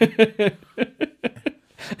basket.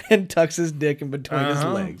 And tucks his dick in between his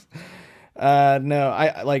legs. No,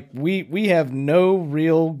 I like we have no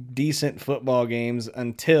real decent football games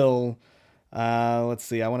until let's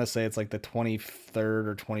see, I want to say it's like the 23rd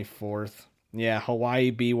or 24th. Yeah,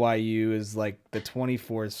 Hawaii BYU is like the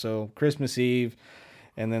 24th, so Christmas Eve,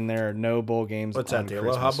 and then there are no bowl games. What's on that, the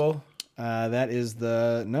Christmas. Aloha Bowl? That is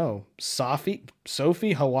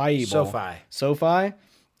Sophie Hawaii Bowl. SoFi.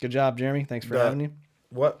 Good job, Jeremy. Thanks for having you.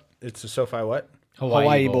 What? It's the SoFi what?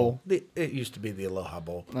 Hawaii Bowl. It used to be the Aloha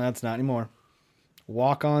Bowl. No, it's not anymore.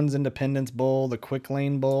 Walk-Ons Independence Bowl, the Quick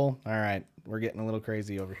Lane Bowl. All right, we're getting a little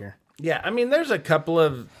crazy over here. Yeah, I mean, there's a couple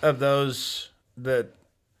of those that,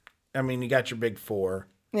 I mean, you got your big four.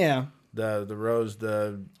 Yeah, The Rose,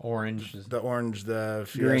 the Orange. Orange, the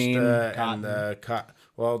Fiesta, Green, and Cotton. the Cotton.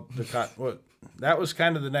 Well, the Cotton. Well, that was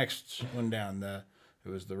kind of the next one down. It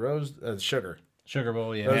was the Rose, Sugar. Sugar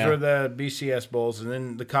Bowl, yeah. Those were the BCS bowls, and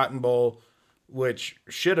then the Cotton Bowl, which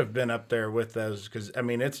should have been up there with those because I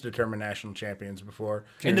mean it's determined national champions before.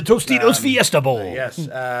 And the Tostitos Fiesta Bowl. Yes,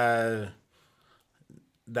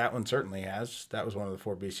 that one certainly has. That was one of the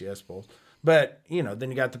 4 BCS bowls. But you know, then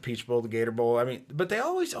you got the Peach Bowl, the Gator Bowl. I mean, but they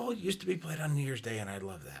always all used to be played on New Year's Day, and I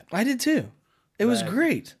love that. I did too. It was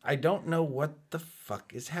great. I don't know what the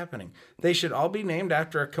fuck is happening. They should all be named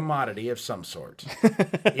after a commodity of some sort,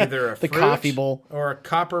 either a The fruit coffee bowl. or a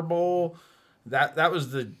copper bowl. That was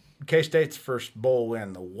the K-State's first bowl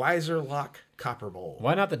win, the Weiser Lock Copper Bowl.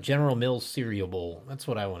 Why not the General Mills Cereal Bowl? That's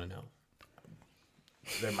what I want to know.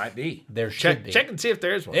 There might be. There check, should be. Check and see if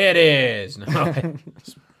there is one. It is. No.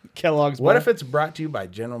 Kellogg's What Bowl. if it's brought to you by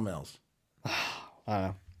General Mills?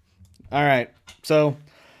 All right, so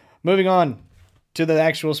moving on to the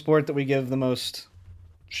actual sport that we give the most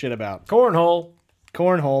shit about. Cornhole.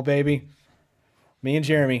 Cornhole, baby. Me and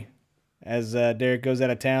Jeremy, as Derek goes out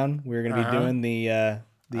of town, we're going to be doing the I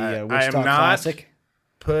Wichita am not Classic.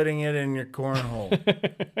 putting it in your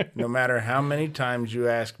cornhole, no matter how many times you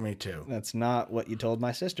ask me to. That's not what you told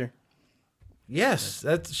my sister. Yes,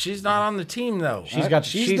 she's not on the team though. She's got.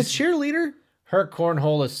 She's the cheerleader. Her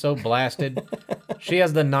cornhole is so blasted. She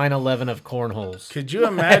has the 9/11 of cornholes. Could you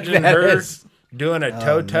imagine That her is- doing a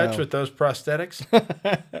toe touch no. with those prosthetics?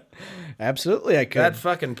 Absolutely, I could. That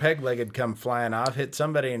fucking peg leg would come flying off, hit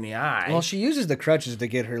somebody in the eye. Well, she uses the crutches to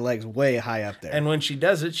get her legs way high up there. and when she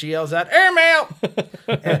does it, she yells out, "Airmail!"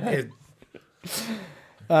 and,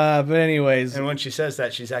 But anyways, and when she says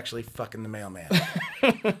that, she's actually fucking the mailman.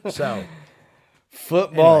 So,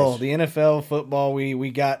 football, anyways. the NFL football,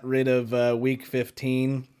 we got rid of week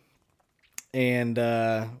 15. And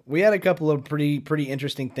we had a couple of pretty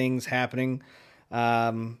interesting things happening.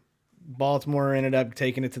 Baltimore ended up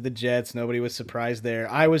taking it to the Jets. Nobody was surprised there.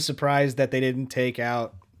 I was surprised that they didn't take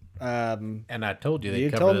out And I told you they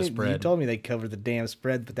You cover told the me spread. you told me they covered the damn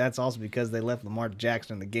spread, but that's also because they left Lamar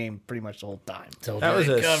Jackson in the game pretty much the whole time. That was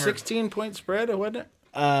a 16-point spread, wasn't it?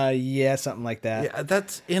 Yeah, something like that. Yeah,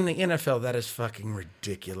 that's in the NFL. That is fucking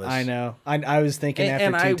ridiculous. I know. I was thinking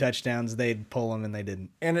And after two I- touchdowns they'd pull him, and they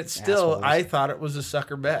didn't. And it's still, Assholes. I thought it was a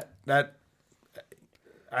sucker bet. That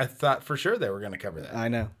I thought for sure they were going to cover that. I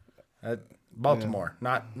know. Baltimore,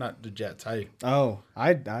 not the Jets. I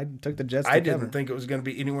I took the Jets. To didn't cover. think it was going to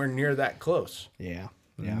be anywhere near that close. Yeah,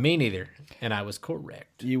 Me neither. And I was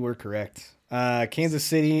correct. you were correct. Kansas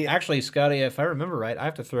City. Actually, Scotty, if I remember right, I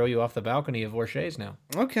have to throw you off the balcony of Vorshay's now.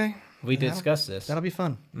 Okay, We discussed this. that'll be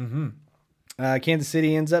fun. Mm-hmm. Kansas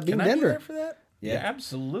City ends up beating Can I be Denver. there for that? Yeah,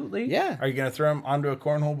 absolutely. Yeah, Are you going to throw him onto a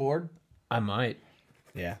cornhole board? I might.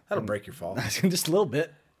 yeah. That'll break your fall. Just a little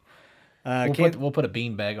bit. We'll put a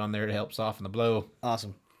beanbag on there to help soften the blow.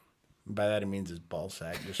 Awesome. By that, he means his ball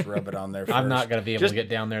sack. Just rub it on there first. I'm not going to be able Just- to get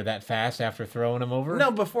down there that fast after throwing him over.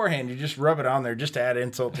 No, beforehand, you just rub it on there just to add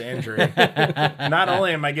insult to injury. Not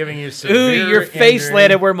only am I giving you Ooh, severe your face injury,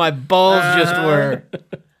 landed where my balls just were.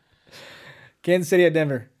 Kansas City at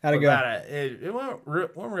Denver. How'd it go? It went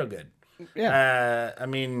real good. Yeah. I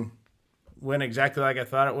mean, went exactly like I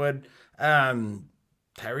thought it would.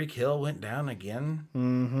 Tyreek Hill went down again.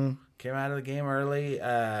 Mm-hmm. Came out of the game early.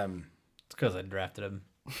 It's because I drafted him.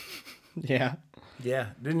 Yeah. Yeah.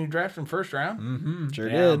 Didn't you draft him first round? Sure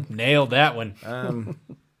Yeah. did. Nailed that one.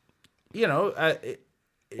 You know,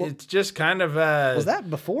 it's just kind of... Was that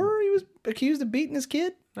before he was accused of beating his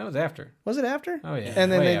kid? That was after. Was it after? Oh, yeah.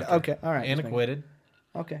 And then Way they after. okay, all right. And just making- acquitted.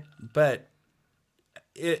 Okay. But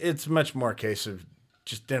it's much more a case of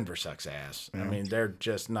just Denver sucks ass. I mean, they're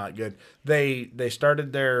just not good. They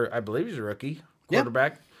started their, I believe he's a rookie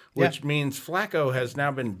quarterback, which means Flacco has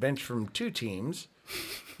now been benched from 2 teams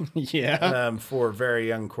Yeah. for very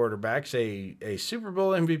young quarterbacks. A Super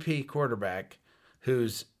Bowl MVP quarterback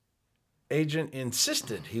whose agent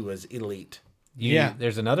insisted he was elite. Yeah.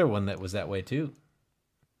 There's another one that was that way too.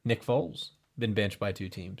 Nick Foles been benched by 2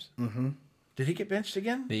 teams. Did he get benched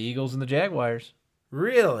again? The Eagles and the Jaguars.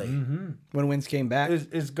 Really? When Wentz came back.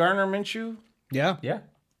 Is Garner Minshew? Yeah. Yeah.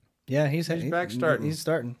 Yeah, he's back starting. He's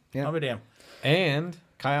starting. Yeah. I'll be damned. And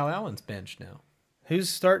Kyle Allen's benched now. Who's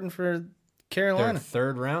starting for Their Carolina?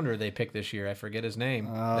 3rd rounder they picked this year. I forget his name.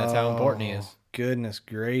 That's how important he is. Goodness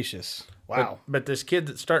gracious. Wow. But this kid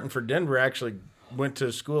that's starting for Denver actually went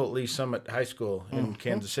to school at Lee Summit High School in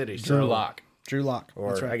Kansas City. Drew Lock. Drew Lock. Or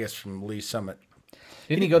That's right. I guess from Lee Summit.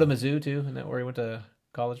 Didn't he go to Mizzou too? Isn't that where he went to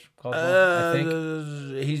college? I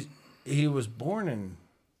think. He was born in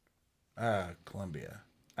Columbia.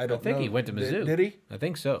 I don't think know. he went to Mizzou. Did he? I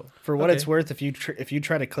think so. For what it's Okay. worth, if you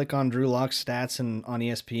try to click on Drew Lock's stats on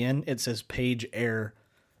ESPN, it says page error.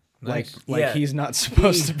 Nice. Like Yeah. he's not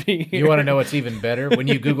supposed to be here. You want to know what's even better? When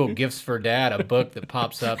you Google "gifts for dad," a book that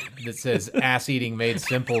pops up that says "ass eating made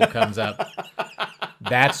simple" comes up.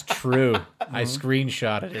 That's true. I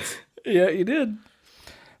screenshotted it. Yeah, you did.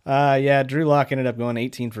 Yeah, Drew Lock ended up going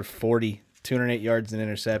 18 for 40, 208 yards and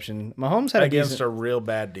interception. Mahomes had a Against decent, a real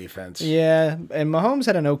bad defense. yeah, and Mahomes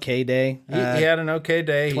had an okay day. He had an okay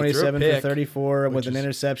day. He 27 threw a for pick. 34 with an is-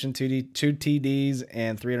 interception, two TDs,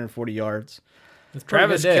 and 340 yards.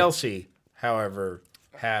 Travis Pretty good day. Kelce, however,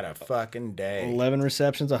 had a fucking day. 11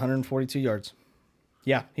 receptions, 142 yards.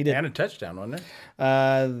 Yeah, he did. And a touchdown, wasn't it? They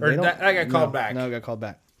Or don't- that got called back. No, it got called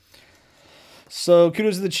back. So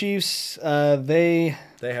kudos to the Chiefs. They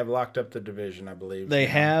They have locked up the division, I believe.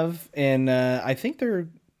 have, and I think they're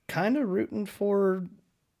kind of rooting for.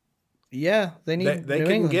 Yeah, they need. They New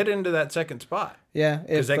can England. get into that second spot Yeah,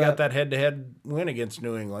 because if they got that head-to-head win against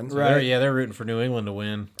New England. Right. They're rooting for New England to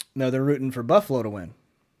win. No, they're rooting for Buffalo to win.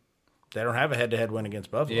 They don't have a head-to-head win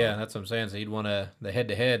against Buffalo. Yeah, that's what I'm saying. So you'd want the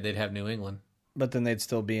head-to-head. They'd have New England But then they'd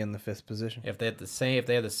still be in the 5th position. if they had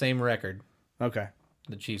the same record. Okay.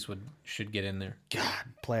 The Chiefs should get in there. God,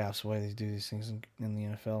 playoffs, the way they do these things in the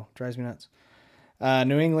NFL drives me nuts.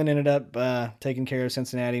 New England ended up taking care of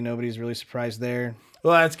Cincinnati. Nobody's really surprised there.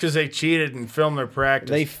 Well, that's because they cheated and filmed their practice.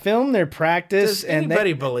 They filmed their practice, Does and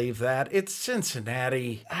anybody believe that? It's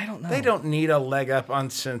Cincinnati. I don't know. They don't need a leg up on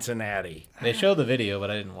Cincinnati. They showed the video, but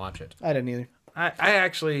I didn't watch it. I didn't either. I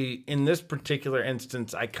actually, in this particular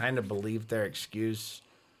instance, I kind of believed their excuse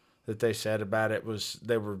that they said about it was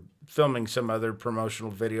they were filming some other promotional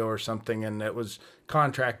video or something, and it was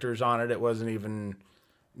contractors on it. It wasn't even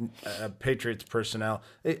Patriots personnel.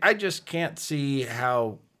 I just can't see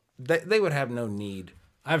how they would have no need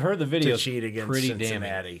I've heard the to video cheat against pretty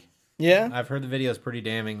Cincinnati. damning. Yeah, I've heard the video is pretty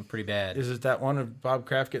damning, pretty bad. Is it that one of Bob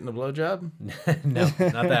Kraft getting the blowjob? No,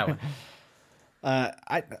 not that one.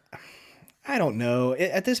 I don't know.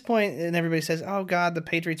 At this point, and everybody says, "Oh God, the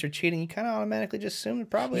Patriots are cheating." You kind of automatically just assume it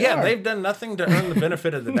probably Yeah, are. they've done nothing to earn the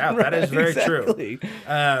benefit of the doubt. Right, that is very exactly. true.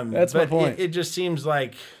 That's my but point. It just seems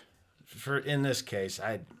like, in this case,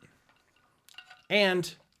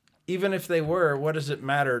 and even if they were, what does it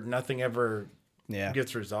matter? Nothing ever Yeah.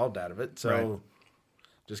 gets resolved out of it. So Right.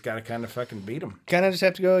 just got to kind of fucking beat them. Kind of just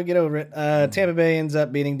have to go and get over it. Tampa Bay ends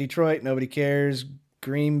up beating Detroit. Nobody cares.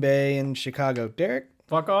 Green Bay and Chicago. Derek,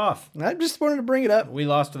 Fuck off. I just wanted to bring it up. We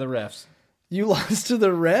lost to the refs. You lost to the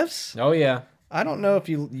refs? Oh yeah. I don't know if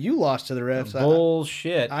you lost to the refs.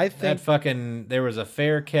 Bullshit. I think- there was a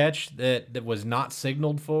fair catch that was not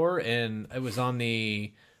signaled for, and it was on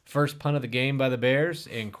the first punt of the game by the Bears,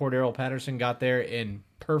 and Cordero Patterson got there in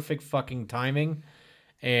perfect fucking timing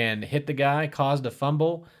and hit the guy, caused a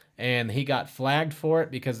fumble, and he got flagged for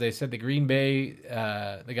it because they said the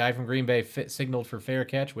guy from Green Bay signaled for fair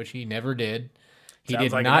catch, which he never did. He Sounds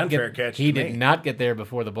did like an not unfair get. catch He to did me. not get there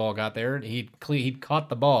before the ball got there. He'd caught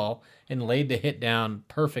the ball and laid the hit down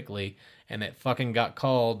perfectly, and it fucking got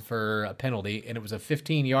called for a penalty, and it was a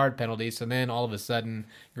 15-yard penalty. So then all of a sudden,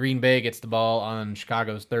 Green Bay gets the ball on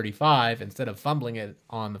Chicago's 35 instead of fumbling it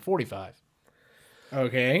on the 45.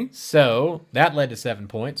 Okay. So that led to 7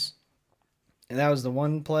 points. And that was the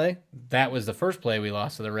one play? That was the first play we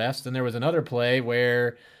lost to the refs. And there was another play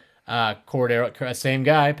where same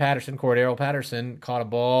guy, Cordero Patterson, caught a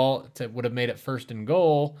ball that would have made it 1st and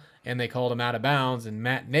goal, and they called him out of bounds, and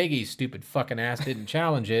Matt Nagy's stupid fucking ass didn't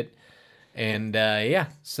challenge it. And,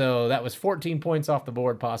 so that was 14 points off the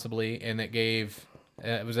board possibly, and it gave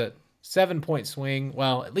it was a 7-point swing.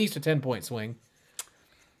 Well, at least a 10-point swing.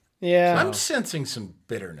 Yeah. I'm sensing some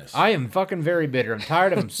bitterness. I am fucking very bitter. I'm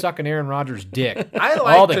tired of him sucking Aaron Rodgers' dick I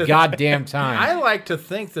like all the to- goddamn time. I like to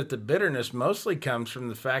think that the bitterness mostly comes from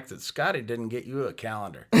the fact that Scotty didn't get you a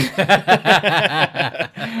calendar.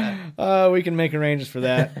 We can make arrangements for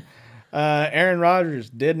that. Aaron Rodgers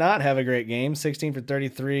did not have a great game. 16 for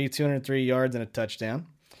 33, 203 yards and a touchdown.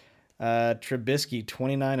 Trubisky,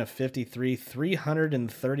 29 of 53,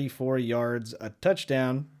 334 yards, a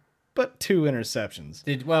touchdown, but 2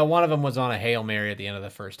 interceptions. One of them was on a Hail Mary at the end of the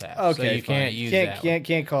first half. Okay, so you fine. can't use that one.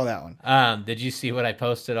 Can't call that one. Did you see what I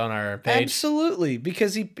posted on our page? Absolutely,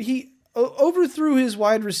 because he overthrew his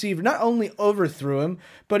wide receiver. Not only overthrew him,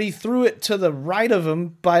 but he threw it to the right of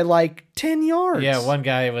him by like 10 yards. Yeah, one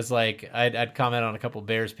guy was like, I'd comment on a couple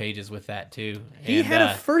Bears pages with that too. He and, had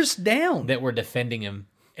a first down. that were defending him,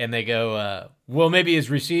 and they go, well, maybe his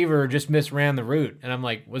receiver just misran the route. And I'm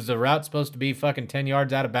like, was the route supposed to be fucking 10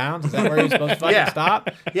 yards out of bounds? Is that where he was supposed to fucking Yeah. stop?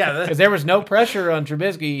 Yeah, Because there was no pressure on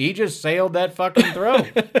Trubisky. He just sailed that fucking throw.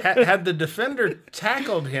 had the defender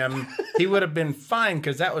tackled him, he would have been fine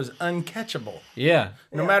because that was uncatchable, Yeah.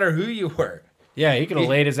 no matter who you were. Yeah, he could have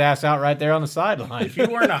laid his ass out right there on the sideline. If you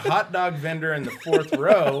weren't a hot dog vendor in the 4th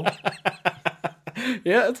row,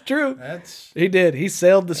 Yeah, that's true. that's He did. He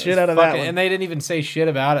sailed the shit out of that Fucking- one. and they didn't even say shit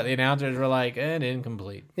about it. The announcers were like,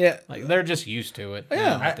 incomplete. Yeah. Like, they're just used to it.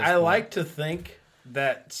 Yeah. now at this I point. like to think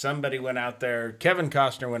that somebody went out there, Kevin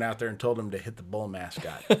Costner went out there and told him to hit the bull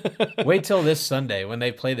mascot. Wait till this Sunday when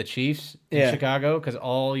they play the Chiefs in Yeah. Chicago, because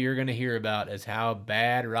all you're going to hear about is how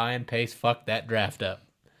bad Ryan Pace fucked that draft up.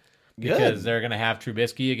 Because they're going to have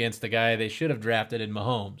Trubisky against the guy they should have drafted in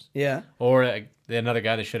Mahomes. Yeah. Or another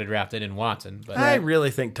guy they should have drafted in Watson. But I really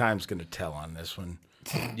think time's going to tell on this one.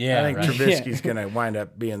 yeah, I think right. Trubisky's going to wind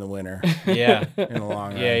up being the winner yeah. in the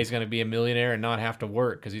long run. Yeah, he's going to be a millionaire and not have to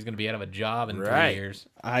work because he's going to be out of a job in 3 Right. years.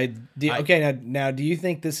 Okay, now do you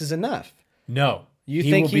think this is enough? No. You he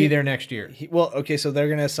think will be there next year. Okay, so they're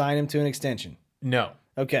going to assign him to an extension. No.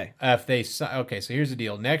 Okay. So here's the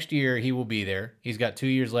deal. Next year he will be there. He's got 2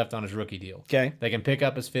 years left on his rookie deal. Okay. They can pick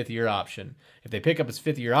up his 5th-year option. If they pick up his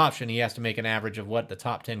 5th-year option, he has to make an average of what the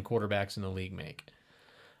top 10 quarterbacks in the league make.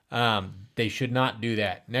 They should not do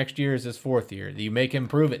that. Next year is his 4th year. You make him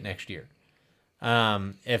prove it next year.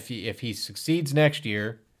 If he succeeds next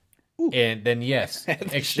year, and then yes,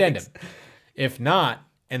 extend him. If not,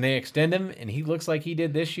 and they extend him, and he looks like he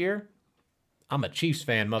did this year, I'm a Chiefs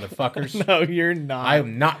fan, motherfuckers. No, you're not.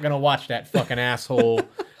 I'm not going to watch that fucking asshole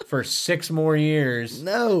for 6 more years.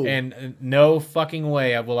 No. And no fucking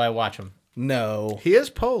way will I watch him. No. He is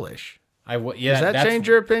Polish. Yeah, Does that that's- change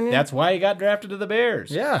your opinion? That's why he got drafted to the Bears.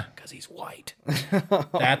 Yeah. Because he's white.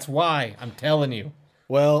 That's why. I'm telling you.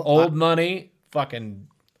 Well, Old money, fucking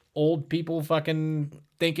old people fucking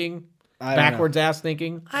thinking, I don't know. backwards ass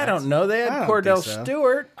thinking. I don't know. They I had don't Cordell think so.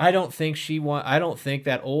 Stewart. I don't think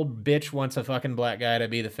that old bitch wants a fucking black guy to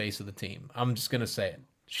be the face of the team. I'm just gonna say it.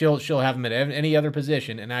 She'll have him at any other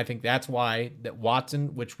position, and I think that's why that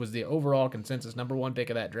Watson, which was the overall consensus #1 pick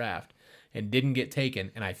of that draft, and didn't get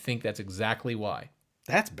taken, and I think that's exactly why.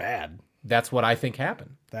 That's bad. That's what I think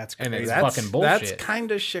happened. That's and crazy. it's That's fucking bullshit. That's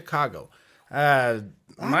kind of Chicago.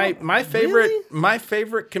 My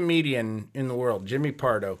favorite comedian in the world, Jimmy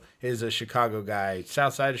Pardo, is a Chicago guy,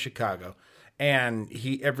 south side of Chicago. And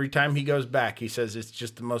every time he goes back, he says it's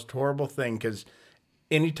just the most horrible thing because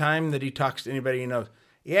anytime that he talks to anybody he knows,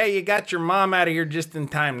 yeah, you got your mom out of here just in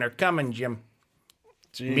time. They're coming, Jim.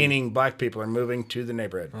 Jeez. Meaning black people are moving to the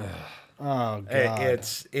neighborhood. Oh, God.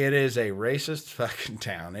 It is a racist fucking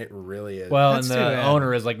town. It really is. Well, That's and too the bad.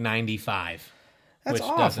 owner is like 95, That's which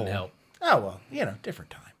awful. doesn't help. oh, well,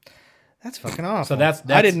 different time. That's fucking awful. So that's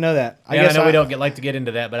I didn't know that. I know we don't like to get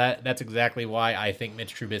into that, but that's exactly why I think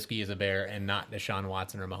Mitch Trubisky is a Bear and not Deshaun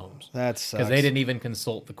Watson or Mahomes. That sucks. Because they didn't even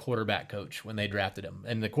consult the quarterback coach when they drafted him,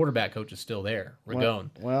 and the quarterback coach is still there.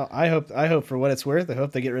 Ragone. Well, I hope for what it's worth, I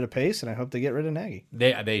hope they get rid of Pace, and I hope they get rid of Nagy.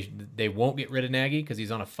 They won't get rid of Nagy because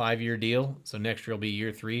he's on a 5-year deal. So next year will be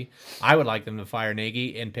year 3. I would like them to fire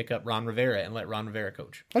Nagy and pick up Ron Rivera and let Ron Rivera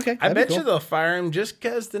coach. Okay, I that'd be bet cool. you they'll fire him just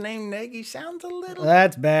because the name Nagy sounds a little.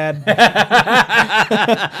 That's bad.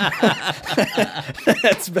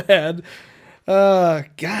 That's bad.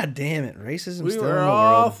 God damn it. Racism We still were in the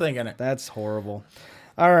all world. thinking it. That's horrible.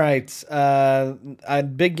 All right. A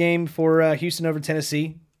big game for Houston over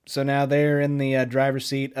Tennessee. So now they're in the driver's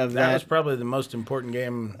seat of That that. was probably the most important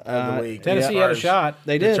game of the week. Tennessee as far had a as shot.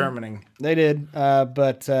 They did. determining. They did.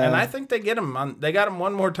 But And I think they get him. They got him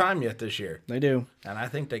one more time yet this year, they do. and I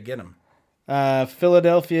think they get him.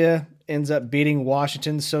 Philadelphia ends up beating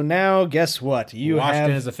Washington. So now, guess what? You Washington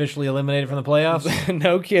have is officially eliminated from the playoffs.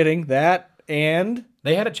 no kidding that, and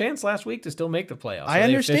They had a chance last week to still make the playoffs. So I they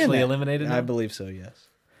understand officially that. eliminated them? I believe so. Yes,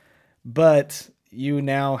 but you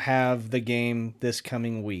now have the game this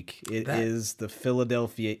coming week. It is the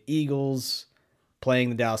Philadelphia Eagles playing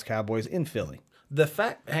the Dallas Cowboys in Philly. The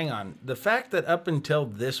fact that up until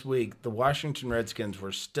this week the Washington Redskins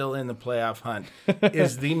were still in the playoff hunt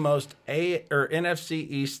is the most NFC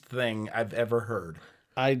East thing I've ever heard.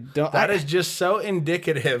 I don't. That is just so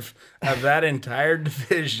indicative of that entire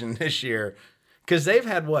division this year. Because they've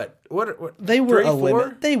had what? They were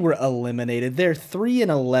 3-4? They were eliminated. They're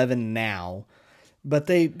 3-11 now, but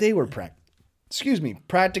they were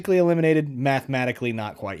practically eliminated. Mathematically,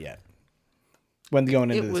 not quite yet. When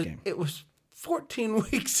going into this game, It was 14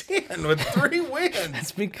 weeks in with 3 wins.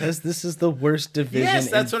 it's because this is the worst division. Yes,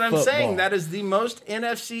 that's in what I'm football. saying. That is the most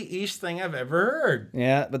NFC East thing I've ever heard.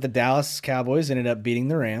 Yeah, but the Dallas Cowboys ended up beating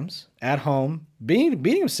the Rams at home, beating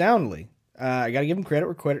them soundly. I got to give them credit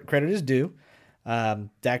where credit is due.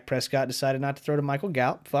 Dak Prescott decided not to throw to Michael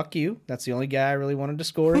Gallup. Fuck you. That's the only guy I really wanted to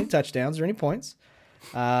score any touchdowns or any points.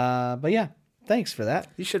 But yeah, thanks for that.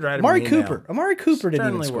 You should write him Amari an email. Cooper. Amari Cooper didn't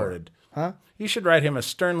even Sternly score. worded. Huh? You should write him a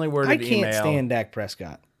sternly worded I email. can't stand Dak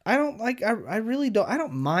Prescott. I don't like. I really don't. I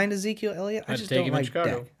don't mind Ezekiel Elliott. I I'd just take don't him in like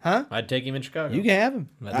Chicago. Dak. Huh? I'd take him in Chicago. You can have him.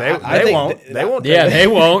 They I think won't. They won't. Yeah, take they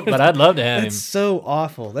won't, but I'd love to have him. That's so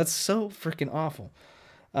awful. That's so freaking awful.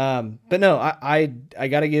 But no, I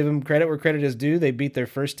got to give them credit where credit is due. They beat their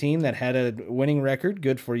first team that had a winning record.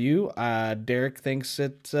 Good for you. Derek thinks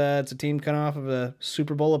it's a team coming off of a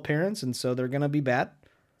Super Bowl appearance, and so they're going to be bad,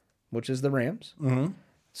 which is the Rams. Mm-hmm.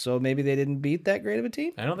 So maybe they didn't beat that great of a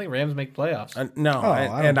team. I don't think Rams make playoffs. No,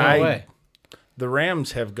 No way. the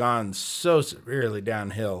Rams have gone so severely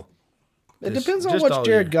downhill. It This- depends on just which all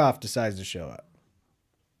Jared year. Goff decides to show up.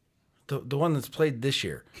 The one that's played this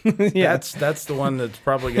year. Yeah. That's the one that's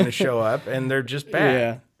probably going to show up, and they're just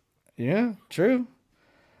bad. Yeah, true.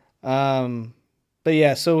 But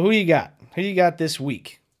yeah, so who you got? Who you got this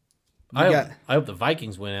week? I hope the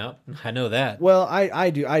Vikings win out. I know that. Well, I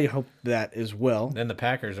do. I hope that as well. Then the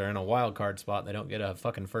Packers are in a wild card spot. They don't get a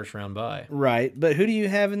fucking first round bye. Right, but who do you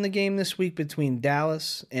have in the game this week between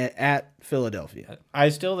Dallas and at Philadelphia? I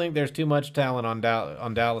still think there's too much talent on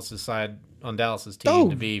Dallas's side, on Dallas's team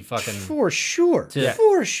to be fucking. for sure, Yeah.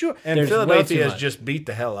 for sure. And There's way Philadelphia too has much. just beat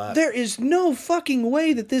the hell out. There is no fucking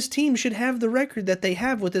way that this team should have the record that they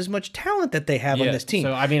have with as much talent that they have on Yeah, this team.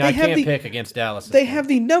 So I mean, They I have can't the- pick against Dallas. They have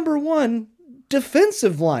the number one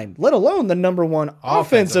defensive line, let alone the number one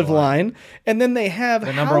offensive line, and then they have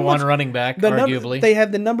the number one running back, arguably. They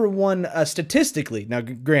have the number one statistically. Now,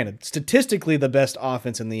 granted, statistically the best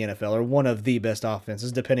offense in the NFL, or one of the best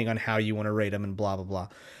offenses, depending on how you want to rate them and blah blah blah.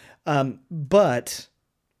 But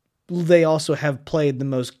they also have played the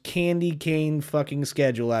most candy cane fucking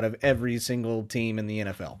schedule out of every single team in the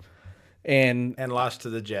NFL, and lost to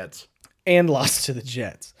the Jets. lost to the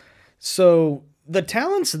Jets. So the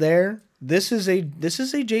talent's there. This is a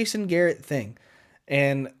Jason Garrett thing,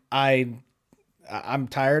 and I I'm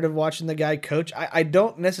tired of watching the guy coach. I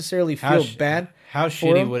don't necessarily feel bad. How for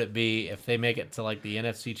shitty him. would it be if they make it to like the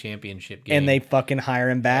NFC Championship game And they fucking hire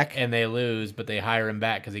him back. and they lose, but they hire him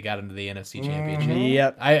back because he got into the NFC Championship?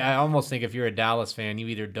 Yep. I almost think if you're a Dallas fan, you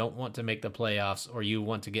either don't want to make the playoffs or you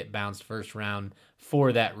want to get bounced first round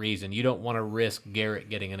for that reason. You don't want to risk Garrett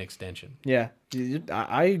getting an extension. Yeah,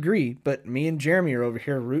 I agree. But me and Jeremy are over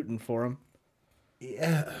here rooting for him.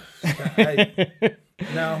 Yeah.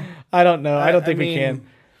 No. I don't know. I don't think we mean,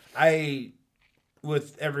 can.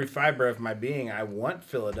 With every fiber of my being, I want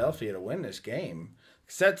Philadelphia to win this game.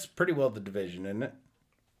 'Cause that's pretty well the division, isn't it?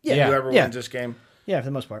 Yeah. Whoever Yeah. wins this game. Yeah, for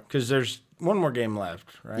the most part. Because there's one more game left,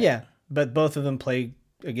 right? Yeah, but both of them play,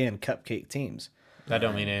 again, cupcake teams. That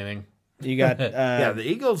don't mean anything. You got Yeah, the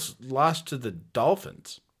Eagles lost to the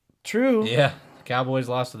Dolphins. true. Yeah, the Cowboys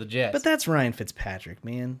lost to the Jets. But that's Ryan Fitzpatrick,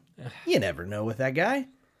 man. You never know with that guy.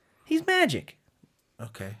 He's magic.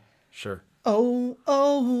 Okay, sure.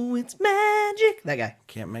 Oh, it's magic. That guy.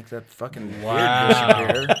 Can't make that fucking Wow.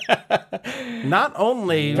 beard disappear. Not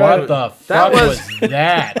only what the fuck that was was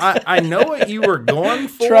that? I know what you were going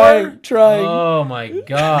for. Trying. Oh my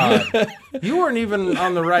god! You weren't even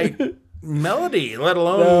on the right melody, let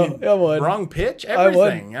alone No, I wasn't. wrong pitch. I wasn't.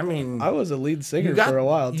 Everything. I mean, I was a lead singer you got for a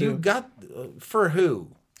while, too. You got for who?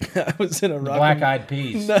 I was in a rock Black and, Eyed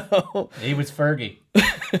Peas. No, He was Fergie.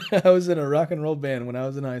 I was in a rock and roll band when I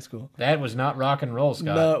was in high school. That was not rock and roll,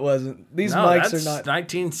 Scott. No, it wasn't. These No, mics that's are not.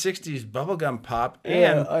 1960s bubblegum pop.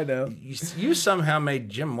 Yeah, And I know. you somehow made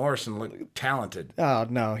Jim Morrison look talented. Oh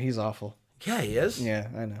no, he's awful. Yeah, he is. Yeah,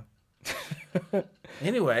 I know.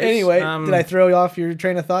 Anyways, Anyway, did I throw you off your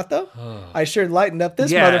train of thought though? I sure lightened up this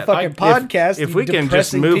Yeah, motherfucking if- podcast. if you we can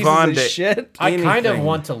just depressing move pieces on of to- shit. I kind of anything.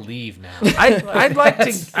 want to leave now. I'd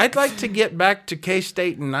like to get back to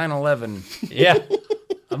K-State and 9/11. Yeah,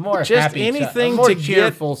 I'm more Just happy. anything a more to get-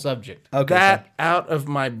 cheerful subject. Okay. That out of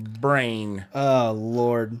my brain. Oh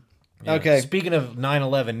Lord. Yeah. Okay. Speaking of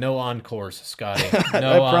 9/11, no encores, Scotty. I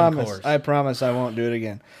No promise. encores. I promise I won't do it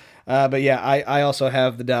again. But yeah, I also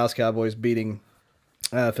have the Dallas Cowboys beating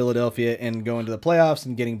Philadelphia and going to the playoffs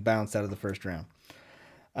and getting bounced out of the first round.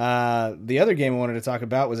 The other game I wanted to talk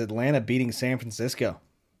about was Atlanta beating San Francisco.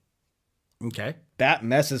 Okay. That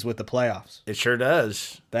messes with the playoffs. It sure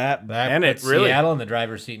does. That And it puts really- Seattle in the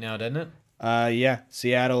driver's seat now, doesn't it? yeah,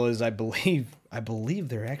 Seattle is, I believe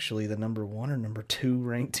they're actually the number 1 or number 2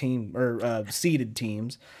 ranked team or seeded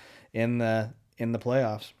teams in the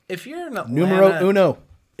playoffs. If you're an Atlanta, Numero uno.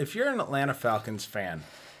 if you're an Atlanta Falcons fan,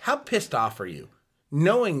 how pissed off are you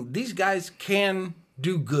knowing these guys can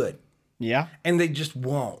do good Yeah. and they just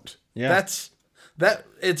won't? Yeah.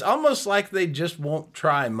 It's almost like they just won't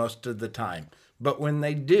try most of the time. But when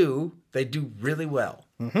they do really well.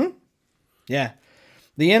 Yeah.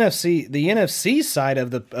 The NFC side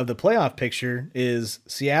of the playoff picture is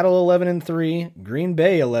Seattle 11-3, Green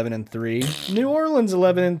Bay 11-3, New Orleans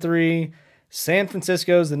 11-3, San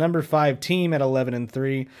Francisco's the number 5 team at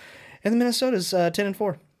 11-3, and the Minnesota's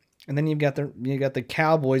 10-4. And then you got the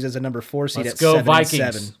Cowboys as a number 4 seed Let's at go 7-7.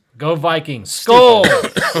 Vikings. Go Vikings. Skull.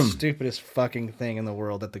 Stupidest fucking thing in the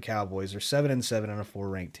world that the Cowboys are 7-7 on a 4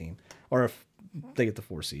 ranked team, or if they get the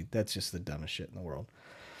 4 seed. That's just the dumbest shit in the world.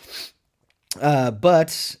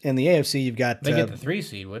 But in the AFC, you've got They get the 3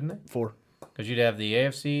 seed, wouldn't it? 4. Because you'd have the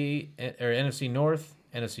AFC or NFC North,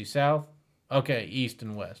 NFC South. Okay, East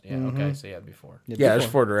and West. Yeah, okay, so yeah, before. Yeah, there's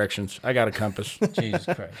 4 directions. I got a compass. Jesus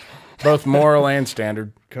Christ. Both moral and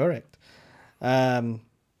standard. Correct.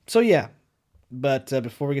 So yeah, but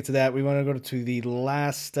before we get to that, we want to go to the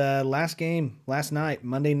last game, last night,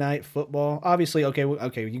 Monday Night Football. Obviously,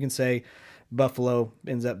 okay, you can say Buffalo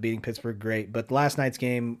ends up beating Pittsburgh, great, but last night's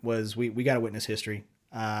game was we got to witness history.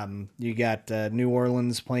 You got New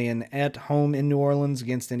Orleans playing at home in New Orleans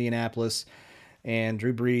against Indianapolis, and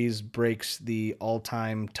Drew Brees breaks the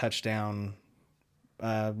all-time touchdown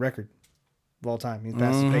record of all time. He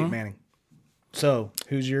passes Peyton Manning. So,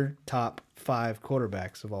 who's your top 5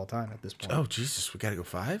 quarterbacks of all time at this point? Oh, Jesus. We got to go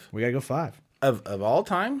 5? We gotta go 5 Of all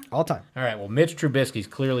time? all time. All right, well, Mitch Trubisky's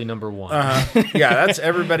clearly number 1. Yeah, that's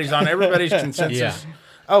everybody's consensus. Yeah.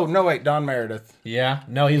 Oh, no, wait. Don Meredith. Yeah?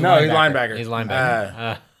 No, he's linebacker. He's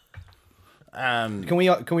linebacker.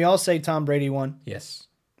 Can we all say Tom Brady won? Yes.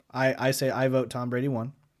 I say I vote Tom Brady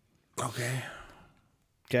won. Okay.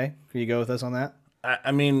 Okay, can you go with us on that?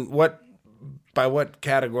 I mean, by what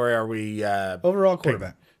category are we? Overall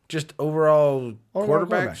quarterback. Just overall Overall quarterbacks?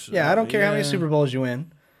 quarterback. Yeah, I don't care how many Super Bowls you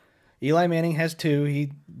win. Eli Manning has 2.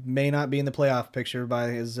 He may not be in the playoff picture by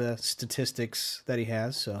his statistics that he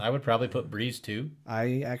has. So I would probably put Breeze 2.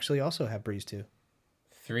 I actually also have Breeze 2.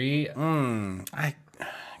 3. God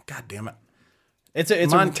damn it.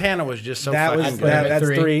 It's Montana was just so that fucking was good. that's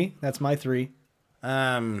Three. 3. That's my 3.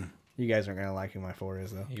 You You guys aren't gonna like who my 4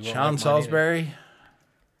 is though. You won't Sean like mine either. Salisbury.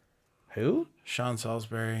 Who? Sean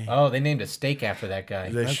Salisbury. Oh, they named a steak after that guy.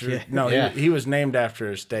 They Okay. should, no, Yeah. he was named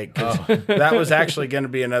after a steak. 'Cause that was actually going to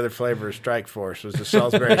be another flavor of Strike Force. Was the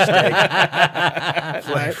Salisbury steak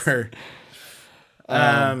flavor?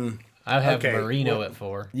 I have Okay, Marino at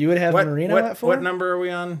 4. You would have Marino at 4? What number are we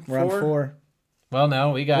on? We're on 4. Well,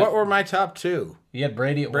 no, we got. What were my top 2? You had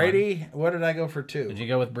Brady at 1. Brady. What did I go for 2? Did you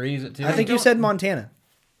go with Breeze at 2? I think you said Montana.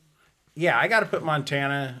 Yeah, I got to put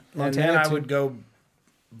Montana. And Montana, then I too. would go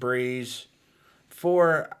Breeze.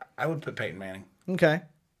 4, I would put Peyton Manning. Okay.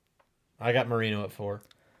 I got Marino at 4.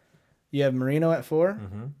 You have Marino at 4?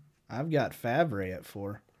 Mm-hmm. I've got Favre at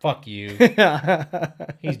 4. Fuck you.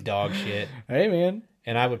 He's dog shit. Hey, man.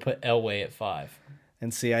 And I would put Elway at 5.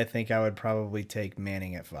 And see, I think I would probably take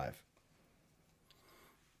Manning at 5.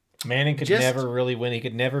 Manning could Just- never really win. He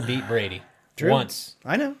could never beat Brady. True. Once.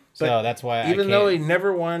 I know. So But that's why Even I though can't. he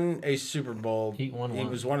never won a Super Bowl, He won one.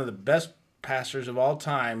 was one of the best passers of all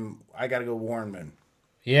time. I got to go Warren Moon.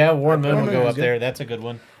 Yeah, Warren Moon will Moon go was up good. there. That's a good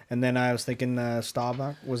one. and then I was thinking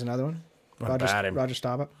Staubach was another one. about him? Roger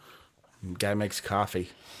Staubach. Guy makes coffee.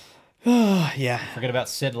 Yeah. Forget about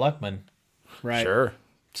Sid Luckman. Right. Sure.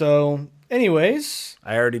 So, anyways,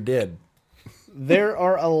 I already did. there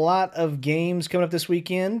are a lot of games coming up this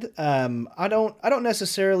weekend. I don't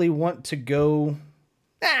necessarily want to go.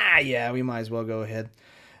 Yeah, we might as well go ahead.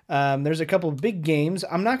 There's a couple of big games.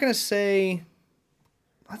 I'm not gonna say.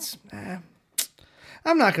 Let's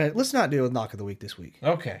not do a knock of the week this week.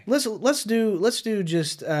 Okay. Let's do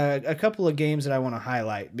just a couple of games that I want to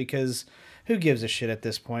highlight because who gives a shit at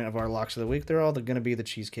this point of our locks of the week? They're all going to be the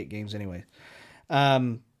cheesecake games anyway.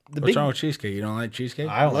 What's wrong with cheesecake? You don't like cheesecake?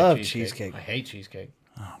 I don't Love like cheesecake. I hate cheesecake.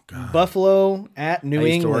 Oh God. Buffalo at New I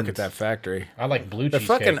used England. to work at that factory. I like blue The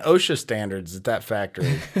cheesecake. fucking OSHA standards at that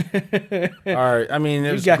factory are. I mean, it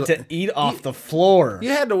You was got to eat off the floor. You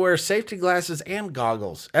had to wear safety glasses and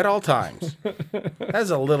goggles at all times. That's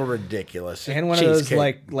a little ridiculous. And one of those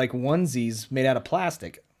Cheesecake. like onesies made out of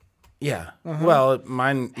plastic. Yeah. Well,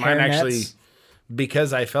 mine Hair actually, nets.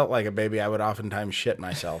 because I felt like a baby, I would oftentimes shit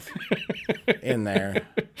myself in there,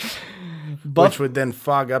 which would then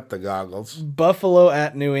fog up the goggles. Buffalo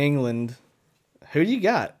at New England. Who do you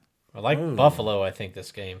got? I like Buffalo, I think,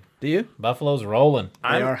 this game. Do you? Buffalo's rolling.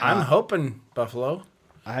 I'm are hot. hoping Buffalo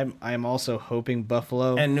I'm also hoping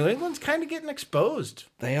Buffalo. and New England's kind of getting exposed.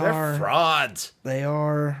 They're are. frauds. They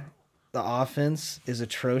are. The offense is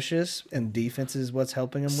atrocious, and defense is what's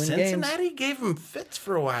helping them win games. Cincinnati gave them fits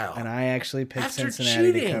for a while. And I actually picked After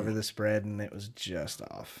Cincinnati to cheating. cover the spread, and it was just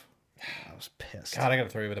off. I was pissed. God, I got to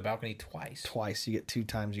throw you with a balcony twice. Twice. You get 2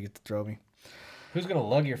 times you get to throw me. Who's going to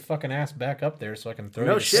lug your fucking ass back up there so I can throw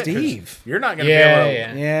No you? shit, 'cause Steve. You're not going to Yeah, be able.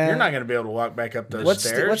 yeah. Yeah. You're not going to be able to walk back up those What's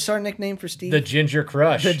stairs. what's our nickname for Steve? The Ginger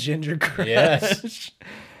Crush. The Ginger Crush. Yes.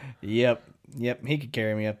 Yep. He could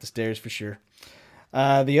carry me up the stairs for sure.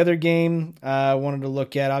 The other game I wanted to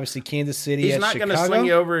look at, obviously Kansas City He's at not Chicago. going to sling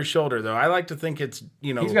you over his shoulder, though. I like to think it's,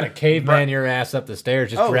 He's going to caveman your ass up the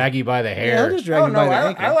stairs, just Oh. drag you by the Yeah, hair. he'll just drag Oh, you no, by the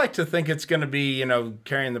ankle. I like to think it's going to be,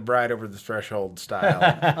 carrying the bride over the threshold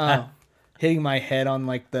style. Hitting my head on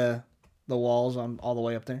like the walls on all the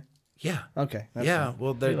way up there. Yeah. Okay. That's Yeah. fine.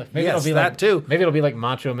 Well, Maybe yes, it'll be that like, too. Maybe it'll be like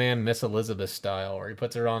Macho Man Miss Elizabeth style, where he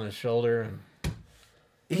puts her on his shoulder. And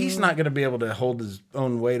He's not going to be able to hold his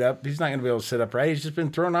own weight up. He's not going to be able to sit upright. He's just been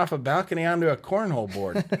thrown off a balcony onto a cornhole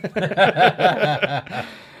board.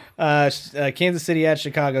 Kansas City at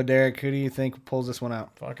Chicago, Derek. Who do you think pulls this one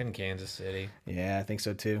out? fucking Kansas City. Yeah, I think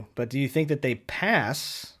so too. But do you think that they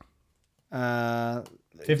pass?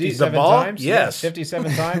 57 ball? times? Yes.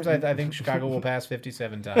 57 times. I think Chicago will pass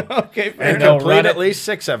 57 times. Okay, fair and And they'll complete run at it. least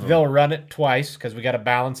 6 of them. They'll run it twice because we got to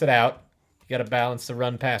balance it out. You got to balance the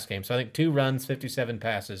run-pass game. So I think 2 runs, 57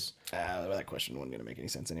 passes. that question wasn't going to make any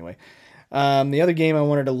sense anyway. The other game I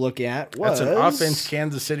wanted to look at was That's an offense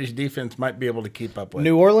Kansas City's defense might be able to keep up with.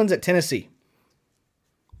 New Orleans at Tennessee.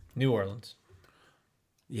 New Orleans.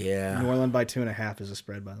 Yeah. New Orleans by 2.5 is a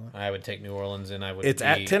spread, by the way. I would take New Orleans, and I would. It's be,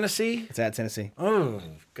 at Tennessee? It's at Tennessee. Oh,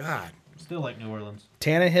 God. Still like New Orleans.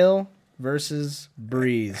 Tannehill versus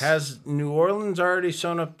Breeze. Has New Orleans already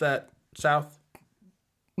sewn up that South?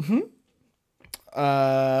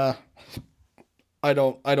 I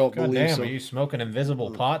don't God believe damn, so. are you smoking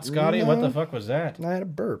invisible pot, Scotty? What the fuck was that? I had a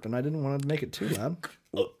burp and I didn't want to make it too loud.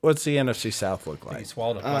 What's the NFC South look He like?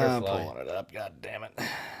 swallowed a I'm butterfly. pulling it up. God damn it.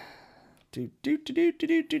 I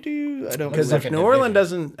don't. Because like if a New Orleans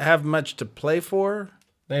division. doesn't have much to play for,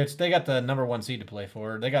 They got the number 1 seed to play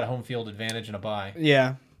for. They got a home field advantage and a bye.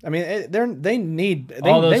 Yeah, I mean, they need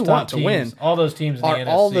all those they top want to teams, win. All those teams in the Are NFC,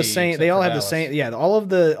 all the same? except They all for have the Dallas. same. Yeah, all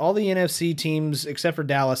the NFC teams except for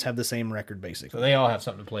Dallas have the same record basically. So they all have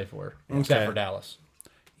something to play for, except for Dallas.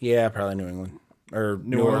 Yeah, probably New England or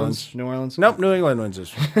New Orleans. New Orleans. Nope, New England wins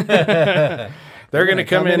this one. They're going to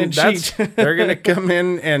come in. and cheat. They're going to come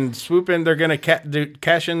in and swoop in. They're going to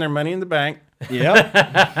cash in their money in the bank Yep.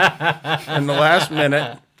 in the last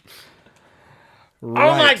minute. Oh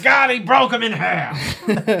my God, he broke him in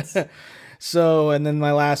half. So, and then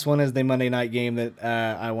my last one is the Monday night game that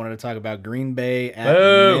I wanted to talk about: Green Bay at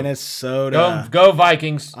Boo. Minnesota. Go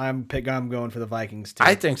Vikings. I'm going for the Vikings too.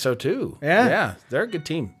 I think so too. Yeah? Yeah, they're a good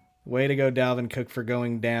team. Way to go, Dalvin Cook, for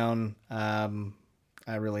going down.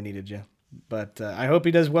 I really needed you, but I hope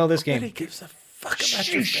he does well this Nobody game. gives a fuck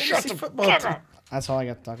about your fantasy football team. That's all I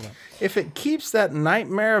got to talk about. If it keeps that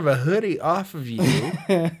nightmare of a hoodie off of you,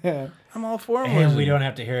 I'm all for him. And we don't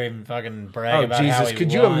have to hear him fucking brag Oh about how Jesus! he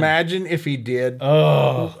Could you won. imagine if he did?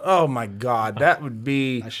 Oh, Oh my God, that would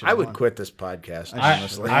be. should've I would won. quit this podcast. I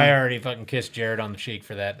Honestly, already fucking kissed Jared on the cheek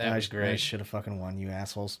for that. That was I great. should have fucking won, you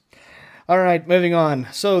assholes. All right, moving on.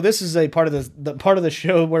 So this is a part of the part of the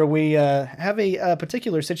show where we have a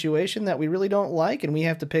particular situation that we really don't like, and we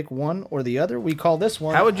have to pick one or the other. We call this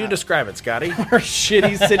one How would you describe it, Scotty? our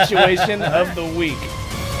shitty situation of the week.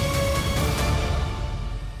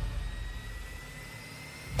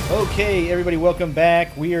 Okay, everybody, welcome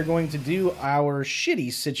back. We are going to do our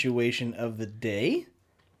shitty situation of the day.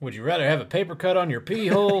 Would you rather have a paper cut on your pee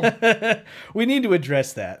hole? We need to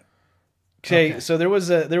address that. Okay, so there was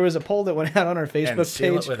a poll that went out on our Facebook And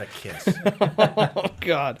seal page. it with a kiss. Oh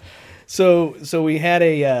God! So we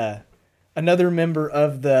had another member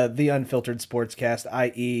of the Unfiltered Sportscast,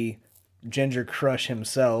 i.e., Ginger Crush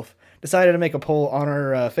himself, decided to make a poll on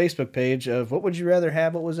our Facebook page of what would you rather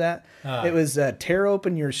have? What was that? It was tear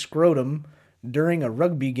open your scrotum during a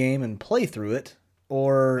rugby game and play through it,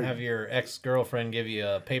 or Have your ex-girlfriend give you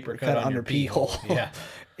a paper cut on your pee hole? Yeah.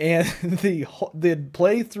 and the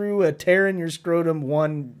play through a tear in your scrotum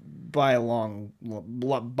won by a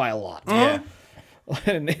lot. Yeah.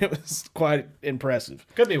 And it was quite impressive.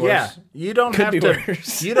 Could be worse. Yeah, you don't Could have be to.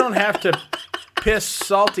 worse. You don't have to piss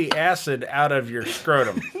salty acid out of your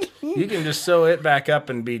scrotum. You can just sew it back up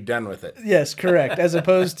and be done with it. Yes, correct. As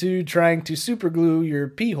opposed to trying to super glue your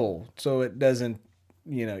pee hole so it doesn't,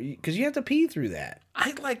 because you have to pee through that.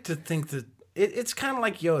 I'd like to think that it's kind of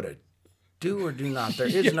like Yoda. Do or do not. There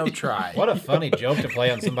is no try. What a funny joke to play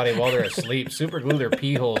on somebody while they're asleep. Super glue their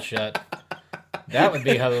pee hole shut. That would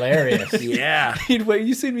be hilarious. Yeah.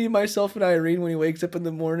 You see me, myself, and Irene when he wakes up in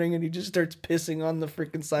the morning and he just starts pissing on the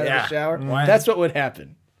freaking side of Yeah. the shower. Why? That's what would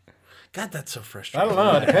happen. God, that's so I frustrating. don't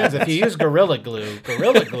know. It depends. If you use Gorilla Glue,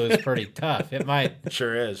 Gorilla Glue is pretty tough. It might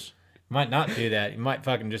Sure is. not do that. You might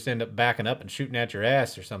fucking just end up backing up and shooting at your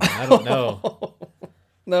ass or something. I don't know.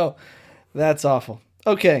 No, that's awful.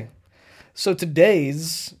 Okay, so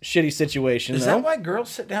today's shitty situation. Is though- that why girls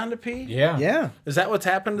sit down to pee? Yeah. Is that what's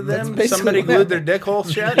happened to them? basically Somebody what glued their dick hole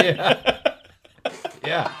shut?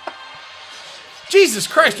 Yeah. Jesus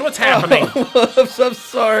Christ, what's happening? I'm so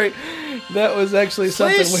sorry. That was actually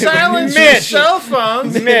something. Please we- silence your Mitch. cell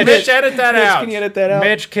phones. Mitch. Mitch, edit that Mitch, out. can you edit that out?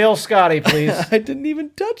 Mitch, kill Scotty, please. I didn't even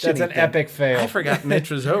touch That's an anything. epic fail. I forgot Mitch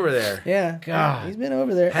was over there. Yeah, God. he's been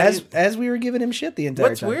over there How do as we were giving him shit the entire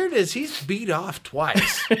What's time. weird is he's beat off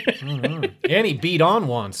twice. And he beat on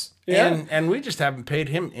once. Yeah. and we just haven't paid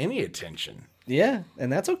him any attention. Yeah, and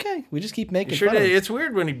that's okay. We just keep making Sure fun of did. him. It's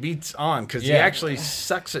weird when he beats on because he Yeah. actually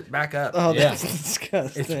sucks it back up. Oh, Yeah. that's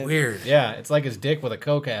disgusting. It's weird. Yeah, it's like his dick with a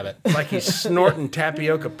coke habit. It's like he's snorting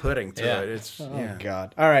tapioca pudding to Yeah. it. It's Oh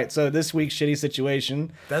God! All right, so this week's shitty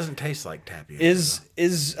situation doesn't taste like tapioca. is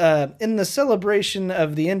in the celebration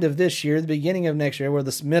of the end of this year, the beginning of next year, or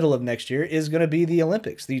the middle of next year, is going to be the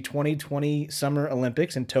Olympics, the 2020 Summer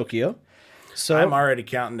Olympics in Tokyo. So I'm already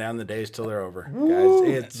counting down the days till they're over,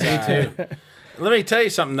 guys. It's me too. Let me tell you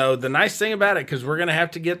something though. The nice thing about it, because we're gonna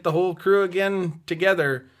have to get the whole crew again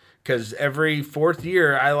together. Because every fourth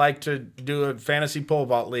year, I like to do a fantasy pole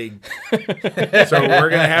vault league. So we're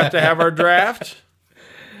gonna have to have our draft.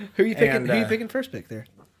 who are you picking? and, Who are you picking first pick there,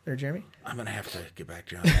 Jeremy? I'm gonna have to get back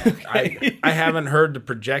to you on that. I haven't heard the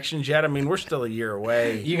projections yet. I mean, we're still a year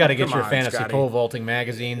away. You got to get Come your on, fantasy Scotty. pole vaulting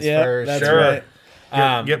magazines Yeah, first. that's Sure.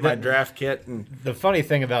 right. Get my draft kit and The funny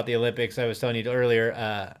thing about the Olympics, I was telling you earlier,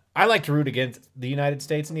 I like to root against the United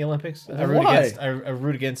States in the Olympics. I root Why?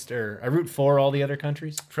 against, I root for all the other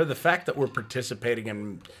countries. for the fact that we're participating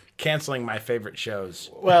in canceling my favorite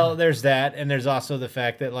shows. Well, there's that, and there's also the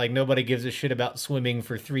fact that like nobody gives a shit about swimming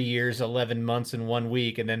for 3 years, 11 months, and 1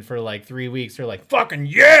 week, and then for like 3 weeks they're like, "Fucking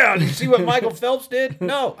yeah! Did you see what Michael Phelps did?"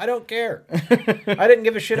 No, I don't care. I didn't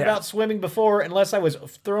give a shit about swimming before unless I was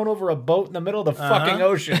thrown over a boat in the middle of the fucking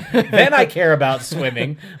ocean. Then I care about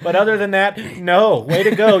swimming. But other than that, no. Way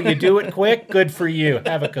to go! You do it quick. Good for you.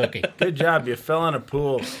 Have a cookie. Good job. You fell in a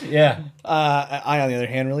pool. Yeah. I, on the other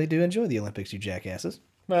hand, really do enjoy the Olympics, you jackasses.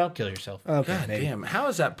 Well, kill yourself. Okay, God maybe. damn. How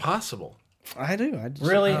is that possible? I do. I just,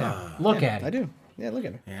 Really? Look at it. I do. Yeah, look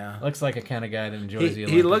at me. Yeah. Looks like a kind of guy that enjoys the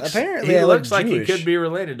Olympics. He looks. Apparently he I look looks like Jewish. he could be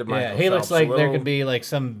related to Michael. Yeah, he looks Phelps, like a there little- could be like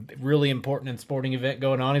some really important and sporting event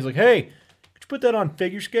going on. He's like, "Hey, could you put that on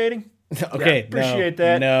figure skating?" Okay, appreciate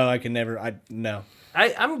that. No, I can never. No.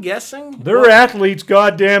 I'm guessing They're athletes,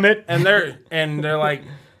 goddamn it! and they're like,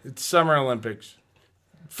 it's Summer Olympics,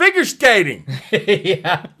 figure skating,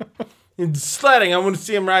 Yeah, and sledding. I want to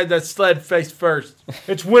see him ride that sled face first.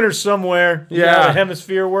 it's winter somewhere. You know Yeah. how the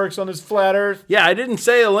hemisphere works on this flat Earth. Yeah, I didn't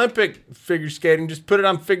say Olympic figure skating. Just put it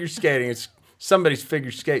on figure skating. It's somebody's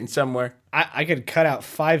figure skating somewhere. I could cut out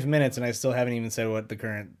 5 minutes and I still haven't even said what the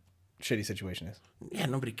current shitty situation is. Yeah,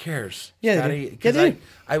 nobody cares. Yeah, they Scotty, do. 'cause Yeah, they do.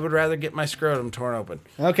 I would rather get my scrotum torn open.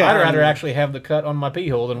 Okay. I'd rather actually have the cut on my pee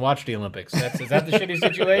hole than watch the Olympics. Is that the shitty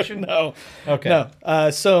situation? No. Okay. No.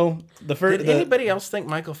 So the first. Did anybody else think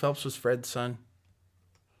Michael Phelps was Fred's son?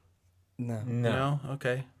 No. No.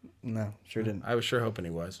 Okay. No. Sure didn't. I was sure hoping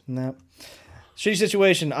he was. No. Shitty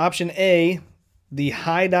situation. Option A, the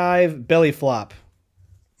high dive belly flop.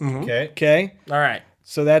 Okay. Okay. All right.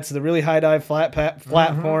 So that's the really high dive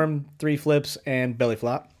platform, 3 flips and belly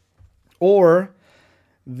flop, or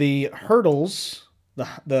the hurdles, the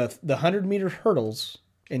 100-meter hurdles,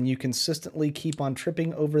 and you consistently keep on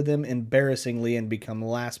tripping over them embarrassingly and become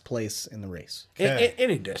last place in the race. Okay.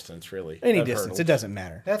 Any distance, really. Any of distance, hurdles. it doesn't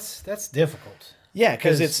matter. That's difficult. Yeah,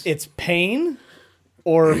 because 'Cause- it's pain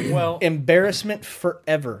or Well- embarrassment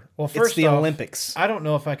forever. Well, it's first the off, Olympics, I don't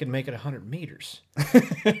know if I could make it 100 meters.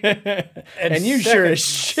 and you sure as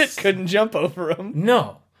shit couldn't jump over them.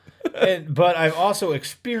 No. But I've also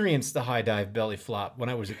experienced the high dive belly flop when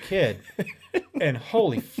I was a kid. And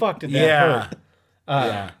holy fuck, did that Yeah.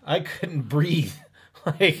 hurt. I couldn't breathe.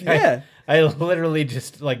 Like, Yeah. I literally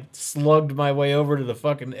just like slugged my way over to the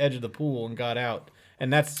fucking edge of the pool and got out.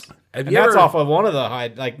 And that's Have and you that's ever- off of one of the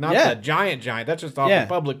high, like not Yeah. the giant. That's just off Yeah. the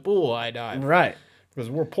public pool high dive. Right. Because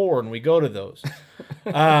we're poor and we go to those.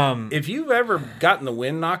 If you've ever gotten the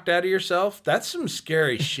wind knocked out of yourself, that's some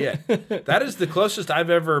scary shit. That is the closest I've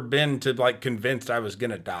ever been to like convinced I was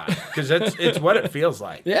gonna die, because it's what it feels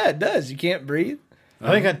like. Yeah, it does. You can't breathe.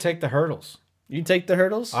 I think I'd take the hurdles. You take the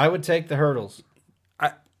hurdles. I would take the hurdles.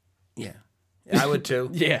 Yeah, I would too.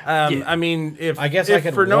 Yeah, yeah. I mean, if I guess I if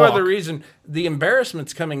could for no walk. other reason, the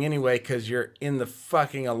embarrassment's coming anyway because you're in the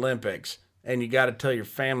fucking Olympics and you got to tell your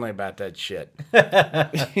family about that shit.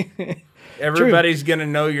 Everybody's gonna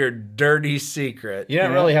know your dirty secret. You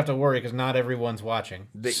don't really have to worry because not everyone's watching.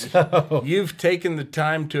 You've taken the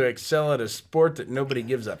time to excel at a sport that nobody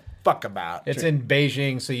gives a fuck about. It's in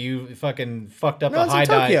Beijing, so you fucking fucked up No, a it's in high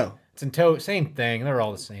dive. Tokyo. It's in same thing. They're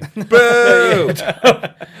all the same. Boo!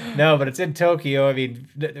 No, but it's in Tokyo. I mean,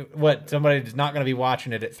 what? Somebody's not going to be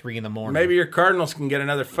watching it at 3 a.m. Maybe your Cardinals can get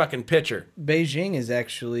another fucking pitcher. Beijing is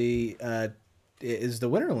actually is the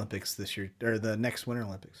Winter Olympics this year, or the next Winter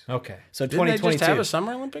Olympics. Okay. So Didn't they 2022. just have a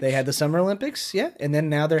Summer Olympics? They had the Summer Olympics, yeah, and then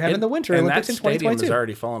now they're having the Winter and Olympics that in stadium 2022. is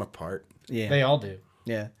already falling apart. Yeah, They all do.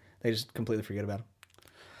 yeah, they just completely forget about them.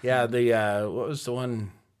 Yeah, the what was the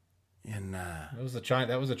one in That was the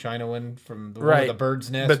China one from the one right with the bird's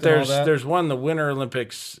nest. But and all there's that. there's one, the Winter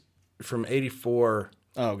Olympics from '84.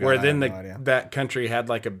 Oh, God, where I then have no idea. that country had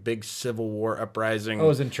like a big civil war uprising. Oh, it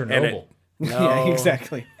was in and Chernobyl. No, Yeah,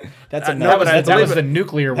 exactly. That's a No, That but I was believe the it-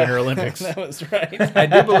 nuclear Winter Olympics. that was right. I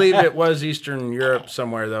do believe it was Eastern Europe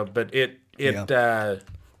somewhere though, but it Yeah.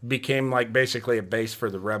 became like basically a base for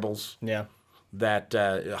the rebels. Yeah, That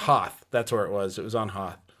Hoth, that's where it was. It was on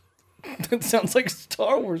Hoth. that sounds like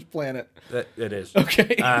Star Wars planet. That it is.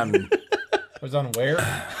 Okay, It was on where?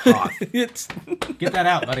 Hoth. it's Get that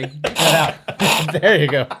out, buddy. Get that out. There you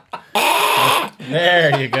go.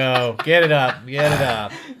 There you go. Get it up. Get it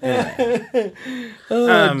up.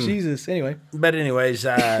 oh Jesus. Anyway, But anyways,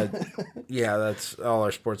 yeah, that's all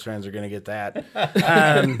our sports fans are going to get that.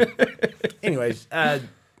 Anyways,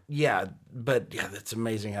 yeah, but yeah, that's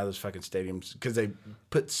amazing how those fucking stadiums, because they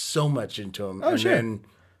put so much into them, and sure. then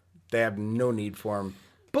they have no need for them.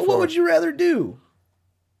 but what would you rather do?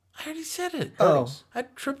 I already said it. Oh.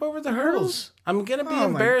 I'd trip over the hurdles. I'm going to be Oh, my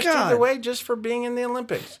embarrassed God. either way just for being in the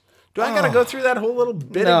Olympics. Do I got to go through that whole little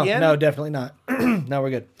bit No, again? no, definitely not. No, we're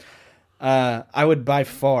good. I would by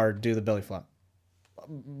far do the belly flop.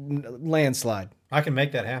 Landslide. I can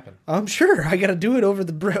make that happen. I'm sure I got to do it over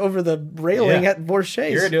the railing Yeah. at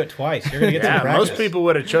Borchet's. You're gonna do it twice. You're gonna get some Yeah, practice. most people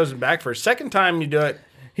would have chosen back first. Second time you do it,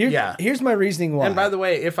 yeah. Here's my reasoning why. And by the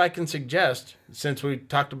way, if I can suggest, since we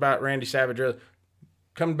talked about Randy Savage earlier,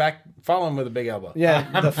 come back, follow him with a big elbow. yeah,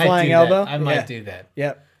 I the might flying do that. elbow. I might do that.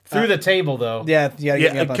 Yep. Through the table, though. Yeah, you gotta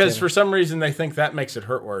get me Yeah, up on because table. for some reason they think that makes it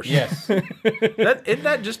hurt worse. Yes. Isn't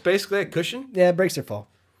that just basically a cushion? Yeah, it breaks their fall.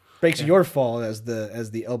 Breaks your fall as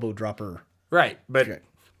the elbow dropper. Right, but Correct.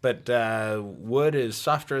 wood is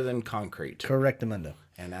softer than concrete, Correct, Amanda.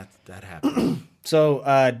 and that happens. So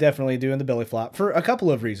definitely doing the belly flop for a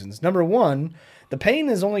couple of reasons. Number one, the pain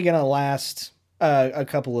is only going to last a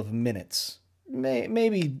couple of minutes,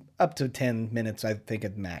 maybe up to 10 minutes, I think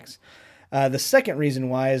at max. The second reason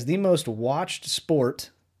why is the most watched sport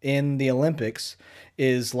in the Olympics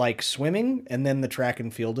is like swimming and then the track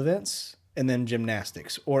and field events and then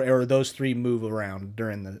gymnastics, or those three move around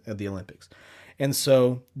during the Olympics. And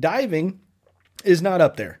so diving is not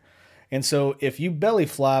up there. And so if you belly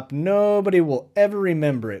flop, nobody will ever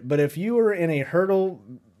remember it. But if you are in a hurdle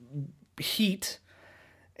heat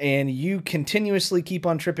and you continuously keep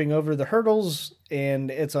on tripping over the hurdles and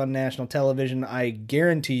it's on national television, I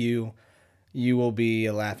guarantee you will be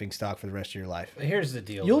a laughingstock for the rest of your life. Here's the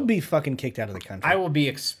deal. You'll though. be fucking kicked out of the country. I will be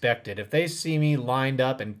expected. If they see me lined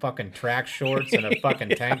up in fucking track shorts and a fucking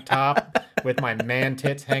tank top with my man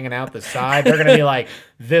tits hanging out the side, they're gonna be like,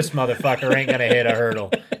 "This motherfucker ain't gonna hit a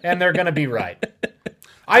hurdle," and they're gonna be right.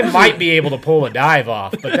 I might be able to pull a dive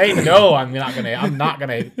off, but they know I'm not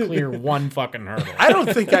gonna clear one fucking hurdle. I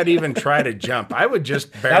don't think I'd even try to jump. I would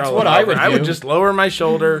just barrel. That's what it I over. would I would do. just lower my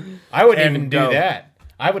shoulder. I would and even do go. that.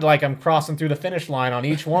 I would I'm crossing through the finish line on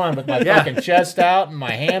each one with my fucking chest out and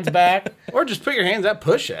my hands back. Or just put your hands up,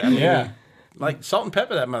 push it. I mean, Yeah. like salt and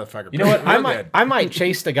pepper that motherfucker. You know what? Real I good. might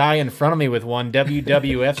chase the guy in front of me with one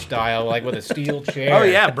WWF style, like with a steel chair. Oh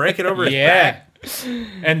yeah, break it over his Yeah. back.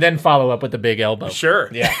 And then follow up with the big elbow. Sure.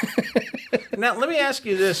 Yeah. Now let me ask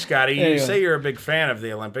you this, Scotty. There You you go. say you're a big fan of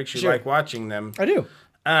the Olympics. You Sure. like watching them. I do.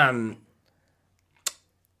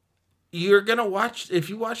 You're gonna watch if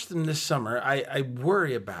you watch them this summer. I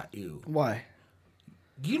worry about you. Why?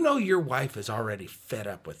 You know your wife is already fed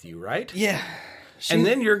up with you, right? Yeah. And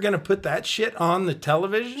then you're gonna put that shit on the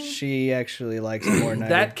television. She actually likes it more than I do.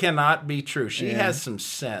 That cannot be true. She has some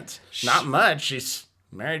sense. Not much. She's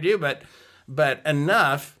married you, but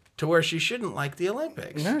enough to where she shouldn't like the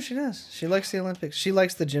Olympics. No, she does. She likes the Olympics. She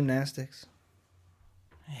likes the gymnastics.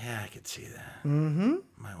 Yeah, I could see that. Mm-hmm.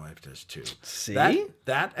 My wife does too. See?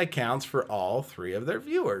 That accounts for all three of their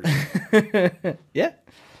viewers. Yeah.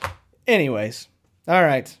 Anyways. All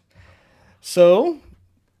right. So,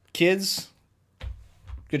 kids,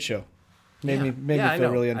 good show. Made me I feel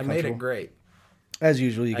know. really I uncomfortable. made it great. As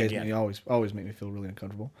usual, you guys Again. make me always make me feel really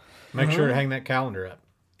uncomfortable. Make sure to hang that calendar up.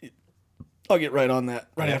 I'll get right on that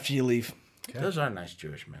right after you leave. Those are nice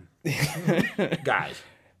Jewish men. Guys.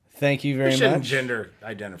 Thank you We very shouldn't much. gender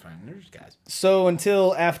identify them. They're just guys. So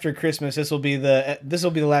until after Christmas, this will be the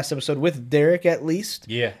last episode with Derek at least.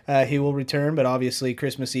 Yeah. He will return, but obviously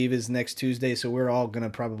Christmas Eve is next Tuesday, so we're all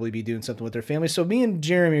gonna probably be doing something with their family. So me and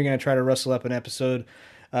Jeremy are gonna try to rustle up an episode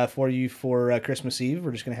for you for Christmas Eve.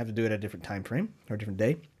 We're just gonna have to do it at a different time frame or a different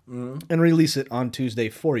day, and release it on Tuesday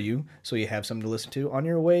for you, so you have something to listen to on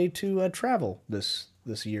your way to travel this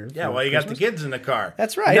year. Yeah, for well, you got the Christmas. kids in the car.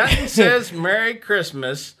 That's right. Nothing says Merry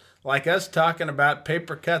Christmas like us talking about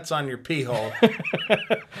paper cuts on your pee hole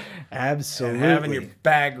Absolutely. and having your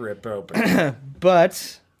bag rip open.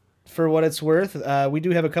 But for what it's worth, we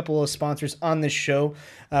do have a couple of sponsors on this show.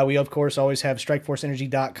 We, of course, always have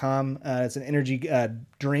StrikeForceEnergy.com. It's an energy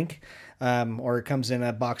drink, or it comes in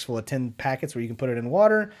a box full of 10 packets where you can put it in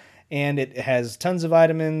water. And it has tons of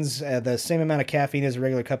vitamins, the same amount of caffeine as a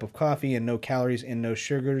regular cup of coffee, and no calories and no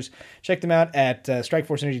sugars. Check them out at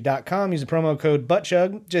StrikeForceEnergy.com. Use the promo code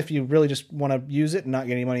ButtChug if you really just want to use it and not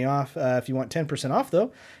get any money off. If you want 10% off,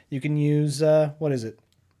 though, you can use, what is it?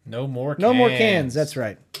 No more cans. No more cans. That's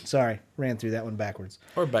right. Sorry. Ran through that one backwards.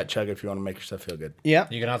 Or butt chug if you want to make yourself feel good. Yeah.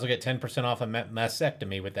 You can also get 10% off a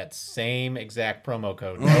mastectomy with that same exact promo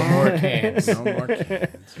code. No more cans. No more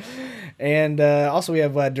cans. And also we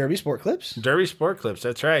have Derby Sport Clips. Derby Sport Clips.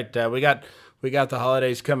 That's right. We got the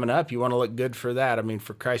holidays coming up. You want to look good for that. I mean,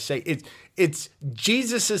 for Christ's sake, it's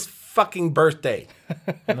Jesus's fucking birthday.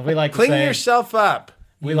 And we like to Clean say, yourself up.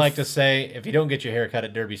 we like to say, if you don't get your hair cut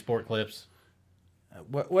at Derby Sport Clips,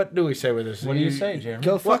 What do we say with this? What do you say, Jeremy?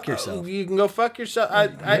 Go fuck yourself. You can go fuck yourself.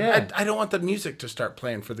 Yeah. I don't want the music to start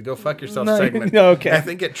playing for the go fuck yourself No, segment. no, okay. I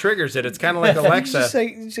think it triggers it. It's kind of like Alexa.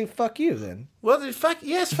 You say fuck you then. Well, then fuck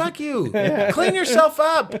you. Clean yourself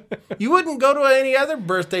up. You wouldn't go to any other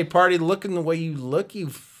birthday party looking the way you look, you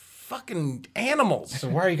fucking animals. So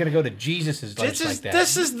why are you going to go to Jesus' lunch like that?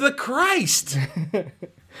 This is the Christ.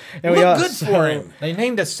 And Look good for him. They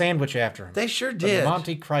named a sandwich after him. They sure The did.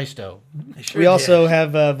 Monte Cristo. They sure We also did.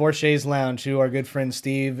 have Vorshay's Lounge, who our good friend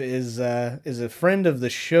Steve is a friend of the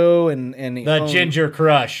show and he The owns Ginger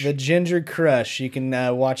Crush. the Ginger Crush. You can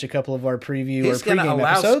watch a couple of our preview He's or going to pregame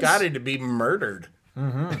allow episodes Scotty to be murdered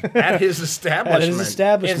at his at establishment. his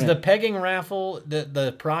establishment. Is the pegging raffle,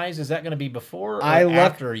 the prize, is that going to be before or I luck-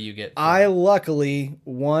 after you get... I luckily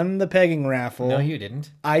won the pegging raffle. No, you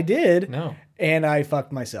didn't. I did, No. and I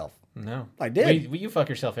fucked myself. No. I did. You fuck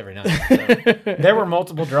yourself every night. So. There were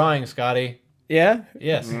multiple drawings, Scotty. Yeah,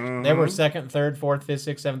 Yes. There were 2nd, 3rd, 4th, 5th,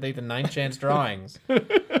 6th, 7th, 8th, and 9th chance drawings.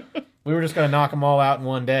 We were just going to knock them all out in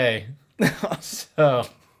one day. So...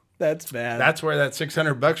 that's bad. That's where that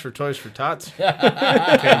 $600 for Toys for Tots came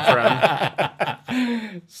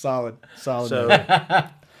from. solid. So,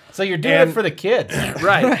 So you're doing And- it for the kids.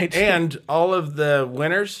 right. And all of the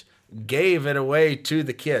winners gave it away to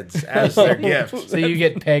the kids as their gift So you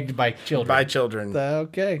get pegged by children. by children.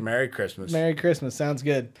 Okay. Merry Christmas. Merry Christmas. Sounds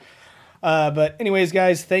good. But anyways,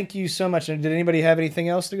 guys, thank you so much. And did anybody have anything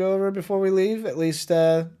else to go over before we leave? At least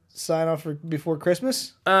sign off before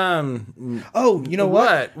Christmas. Oh, you know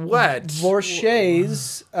what? What?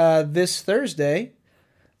 Vorshay's this Thursday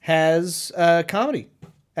has comedy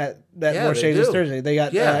at that Yeah, they Vorshay's this do. Thursday. They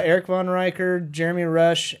got Yeah. Eric Von Riker, Jeremy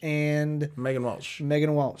Rush, and Megan Walsh.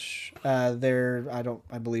 Megan Walsh. I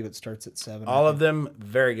believe it starts at 7. All of them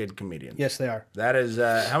very good comedians. Yes, they are. That is,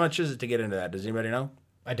 how much is it to get into that? Does anybody know?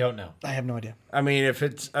 I don't know. I have no idea. I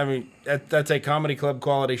mean, that's a comedy club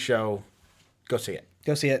quality show. Go see it.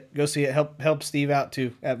 Go see it. Go see it. Help Steve out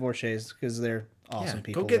too at Vorshay's because they're awesome Yeah,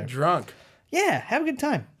 people. go get there. drunk. Yeah, have a good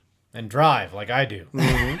time. And drive like I do.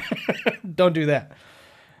 Don't do that.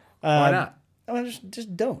 Why not? Well,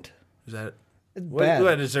 just don't. Is that It's what, bad.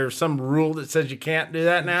 what? Is there some rule that says you can't do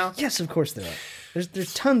that now? Yes, of course there are.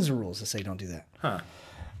 There's tons of rules that say don't do that. Huh.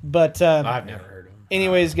 But I've never heard of them.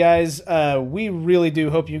 anyways, guys, we really do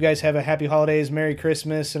hope you guys have a happy holidays, Merry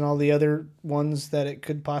Christmas, and all the other ones that it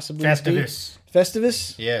could possibly Festivus. be.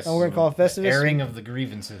 Festivus? Yes. Oh, we're gonna call it Festivus. Airing of the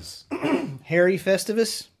grievances. Harry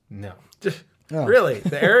Festivus. No. Oh. Really?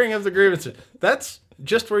 The airing of the grievances. That's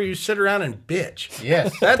just where you sit around and bitch.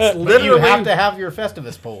 Yes. That's But literally. you have to have your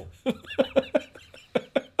Festivus poll.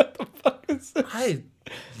 I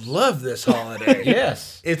love this holiday.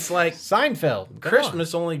 Yes. It's like Seinfeld. Come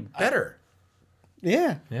Christmas, only better.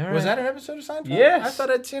 Yeah. on. All Was right. that an episode of Seinfeld? Yes. I thought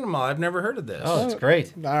I'd seen them all. I've never heard of this. Oh, it's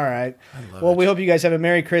great. All right. love Well, it. we hope you guys have a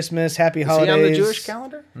Merry Christmas, Happy Is Holidays. he on the Jewish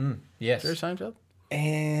calendar? Yes. Jerry Seinfeld?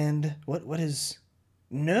 And what is?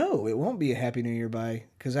 No, it won't be a Happy New Year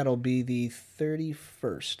because that'll be the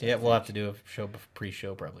 31st. Yeah, we'll have to do a show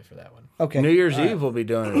pre-show probably for that one. Okay. New Year's Eve we'll be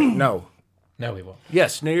doing it. No. No, we won't.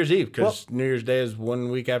 Yes, New Year's Eve, because New Year's Day is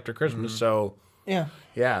 1 week after Christmas. So, Yeah.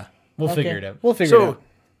 yeah. We'll Okay. figure it out. We'll figure it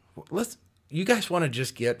So, out. you guys want to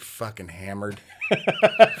just get fucking hammered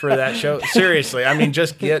for that show? Seriously, I mean,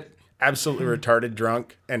 just get absolutely retarded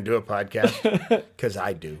drunk and do a podcast, because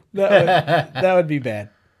I do. That would be bad.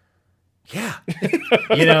 Yeah.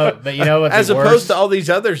 You know, but you know what's As worse? opposed to all these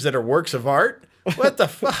others that are works of art. What the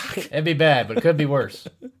fuck? It'd be bad, but it could be worse.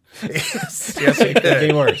 Yes, it Could be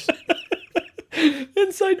could. worse.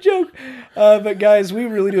 Inside joke. But guys, we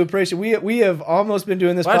really do appreciate. We have almost been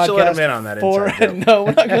doing this Why podcast. don't you let him in on that for inside joke? no,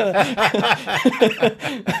 we're not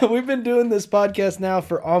gonna. We've been doing this podcast now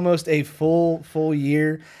for almost a full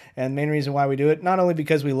year, and the main reason why we do it, not only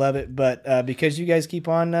because we love it, but because you guys keep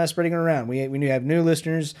on spreading it around. We have new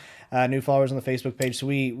listeners, new followers on the Facebook page, so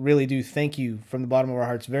we really do thank you from the bottom of our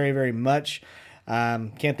hearts very, very much.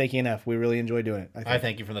 Can't thank you enough. We really enjoy doing it. I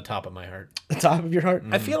thank you from the top of my heart. The top of your heart.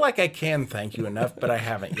 I feel like I can thank you enough, but I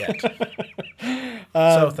haven't yet.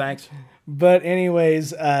 So thanks. But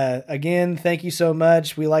anyways, again, thank you so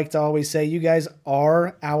much. We like to always say you guys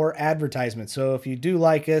are our advertisement. So if you do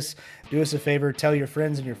like us, do us a favor, tell your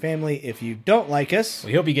friends and your family. If you don't like us,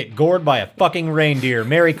 We hope you get gored by a fucking reindeer.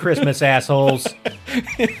 Merry Christmas, assholes.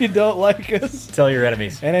 if you don't like us. Tell your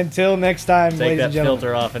enemies. And until next time, Take ladies that and gentlemen,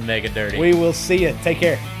 filter off and make it dirty. we will see you. Take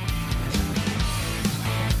care.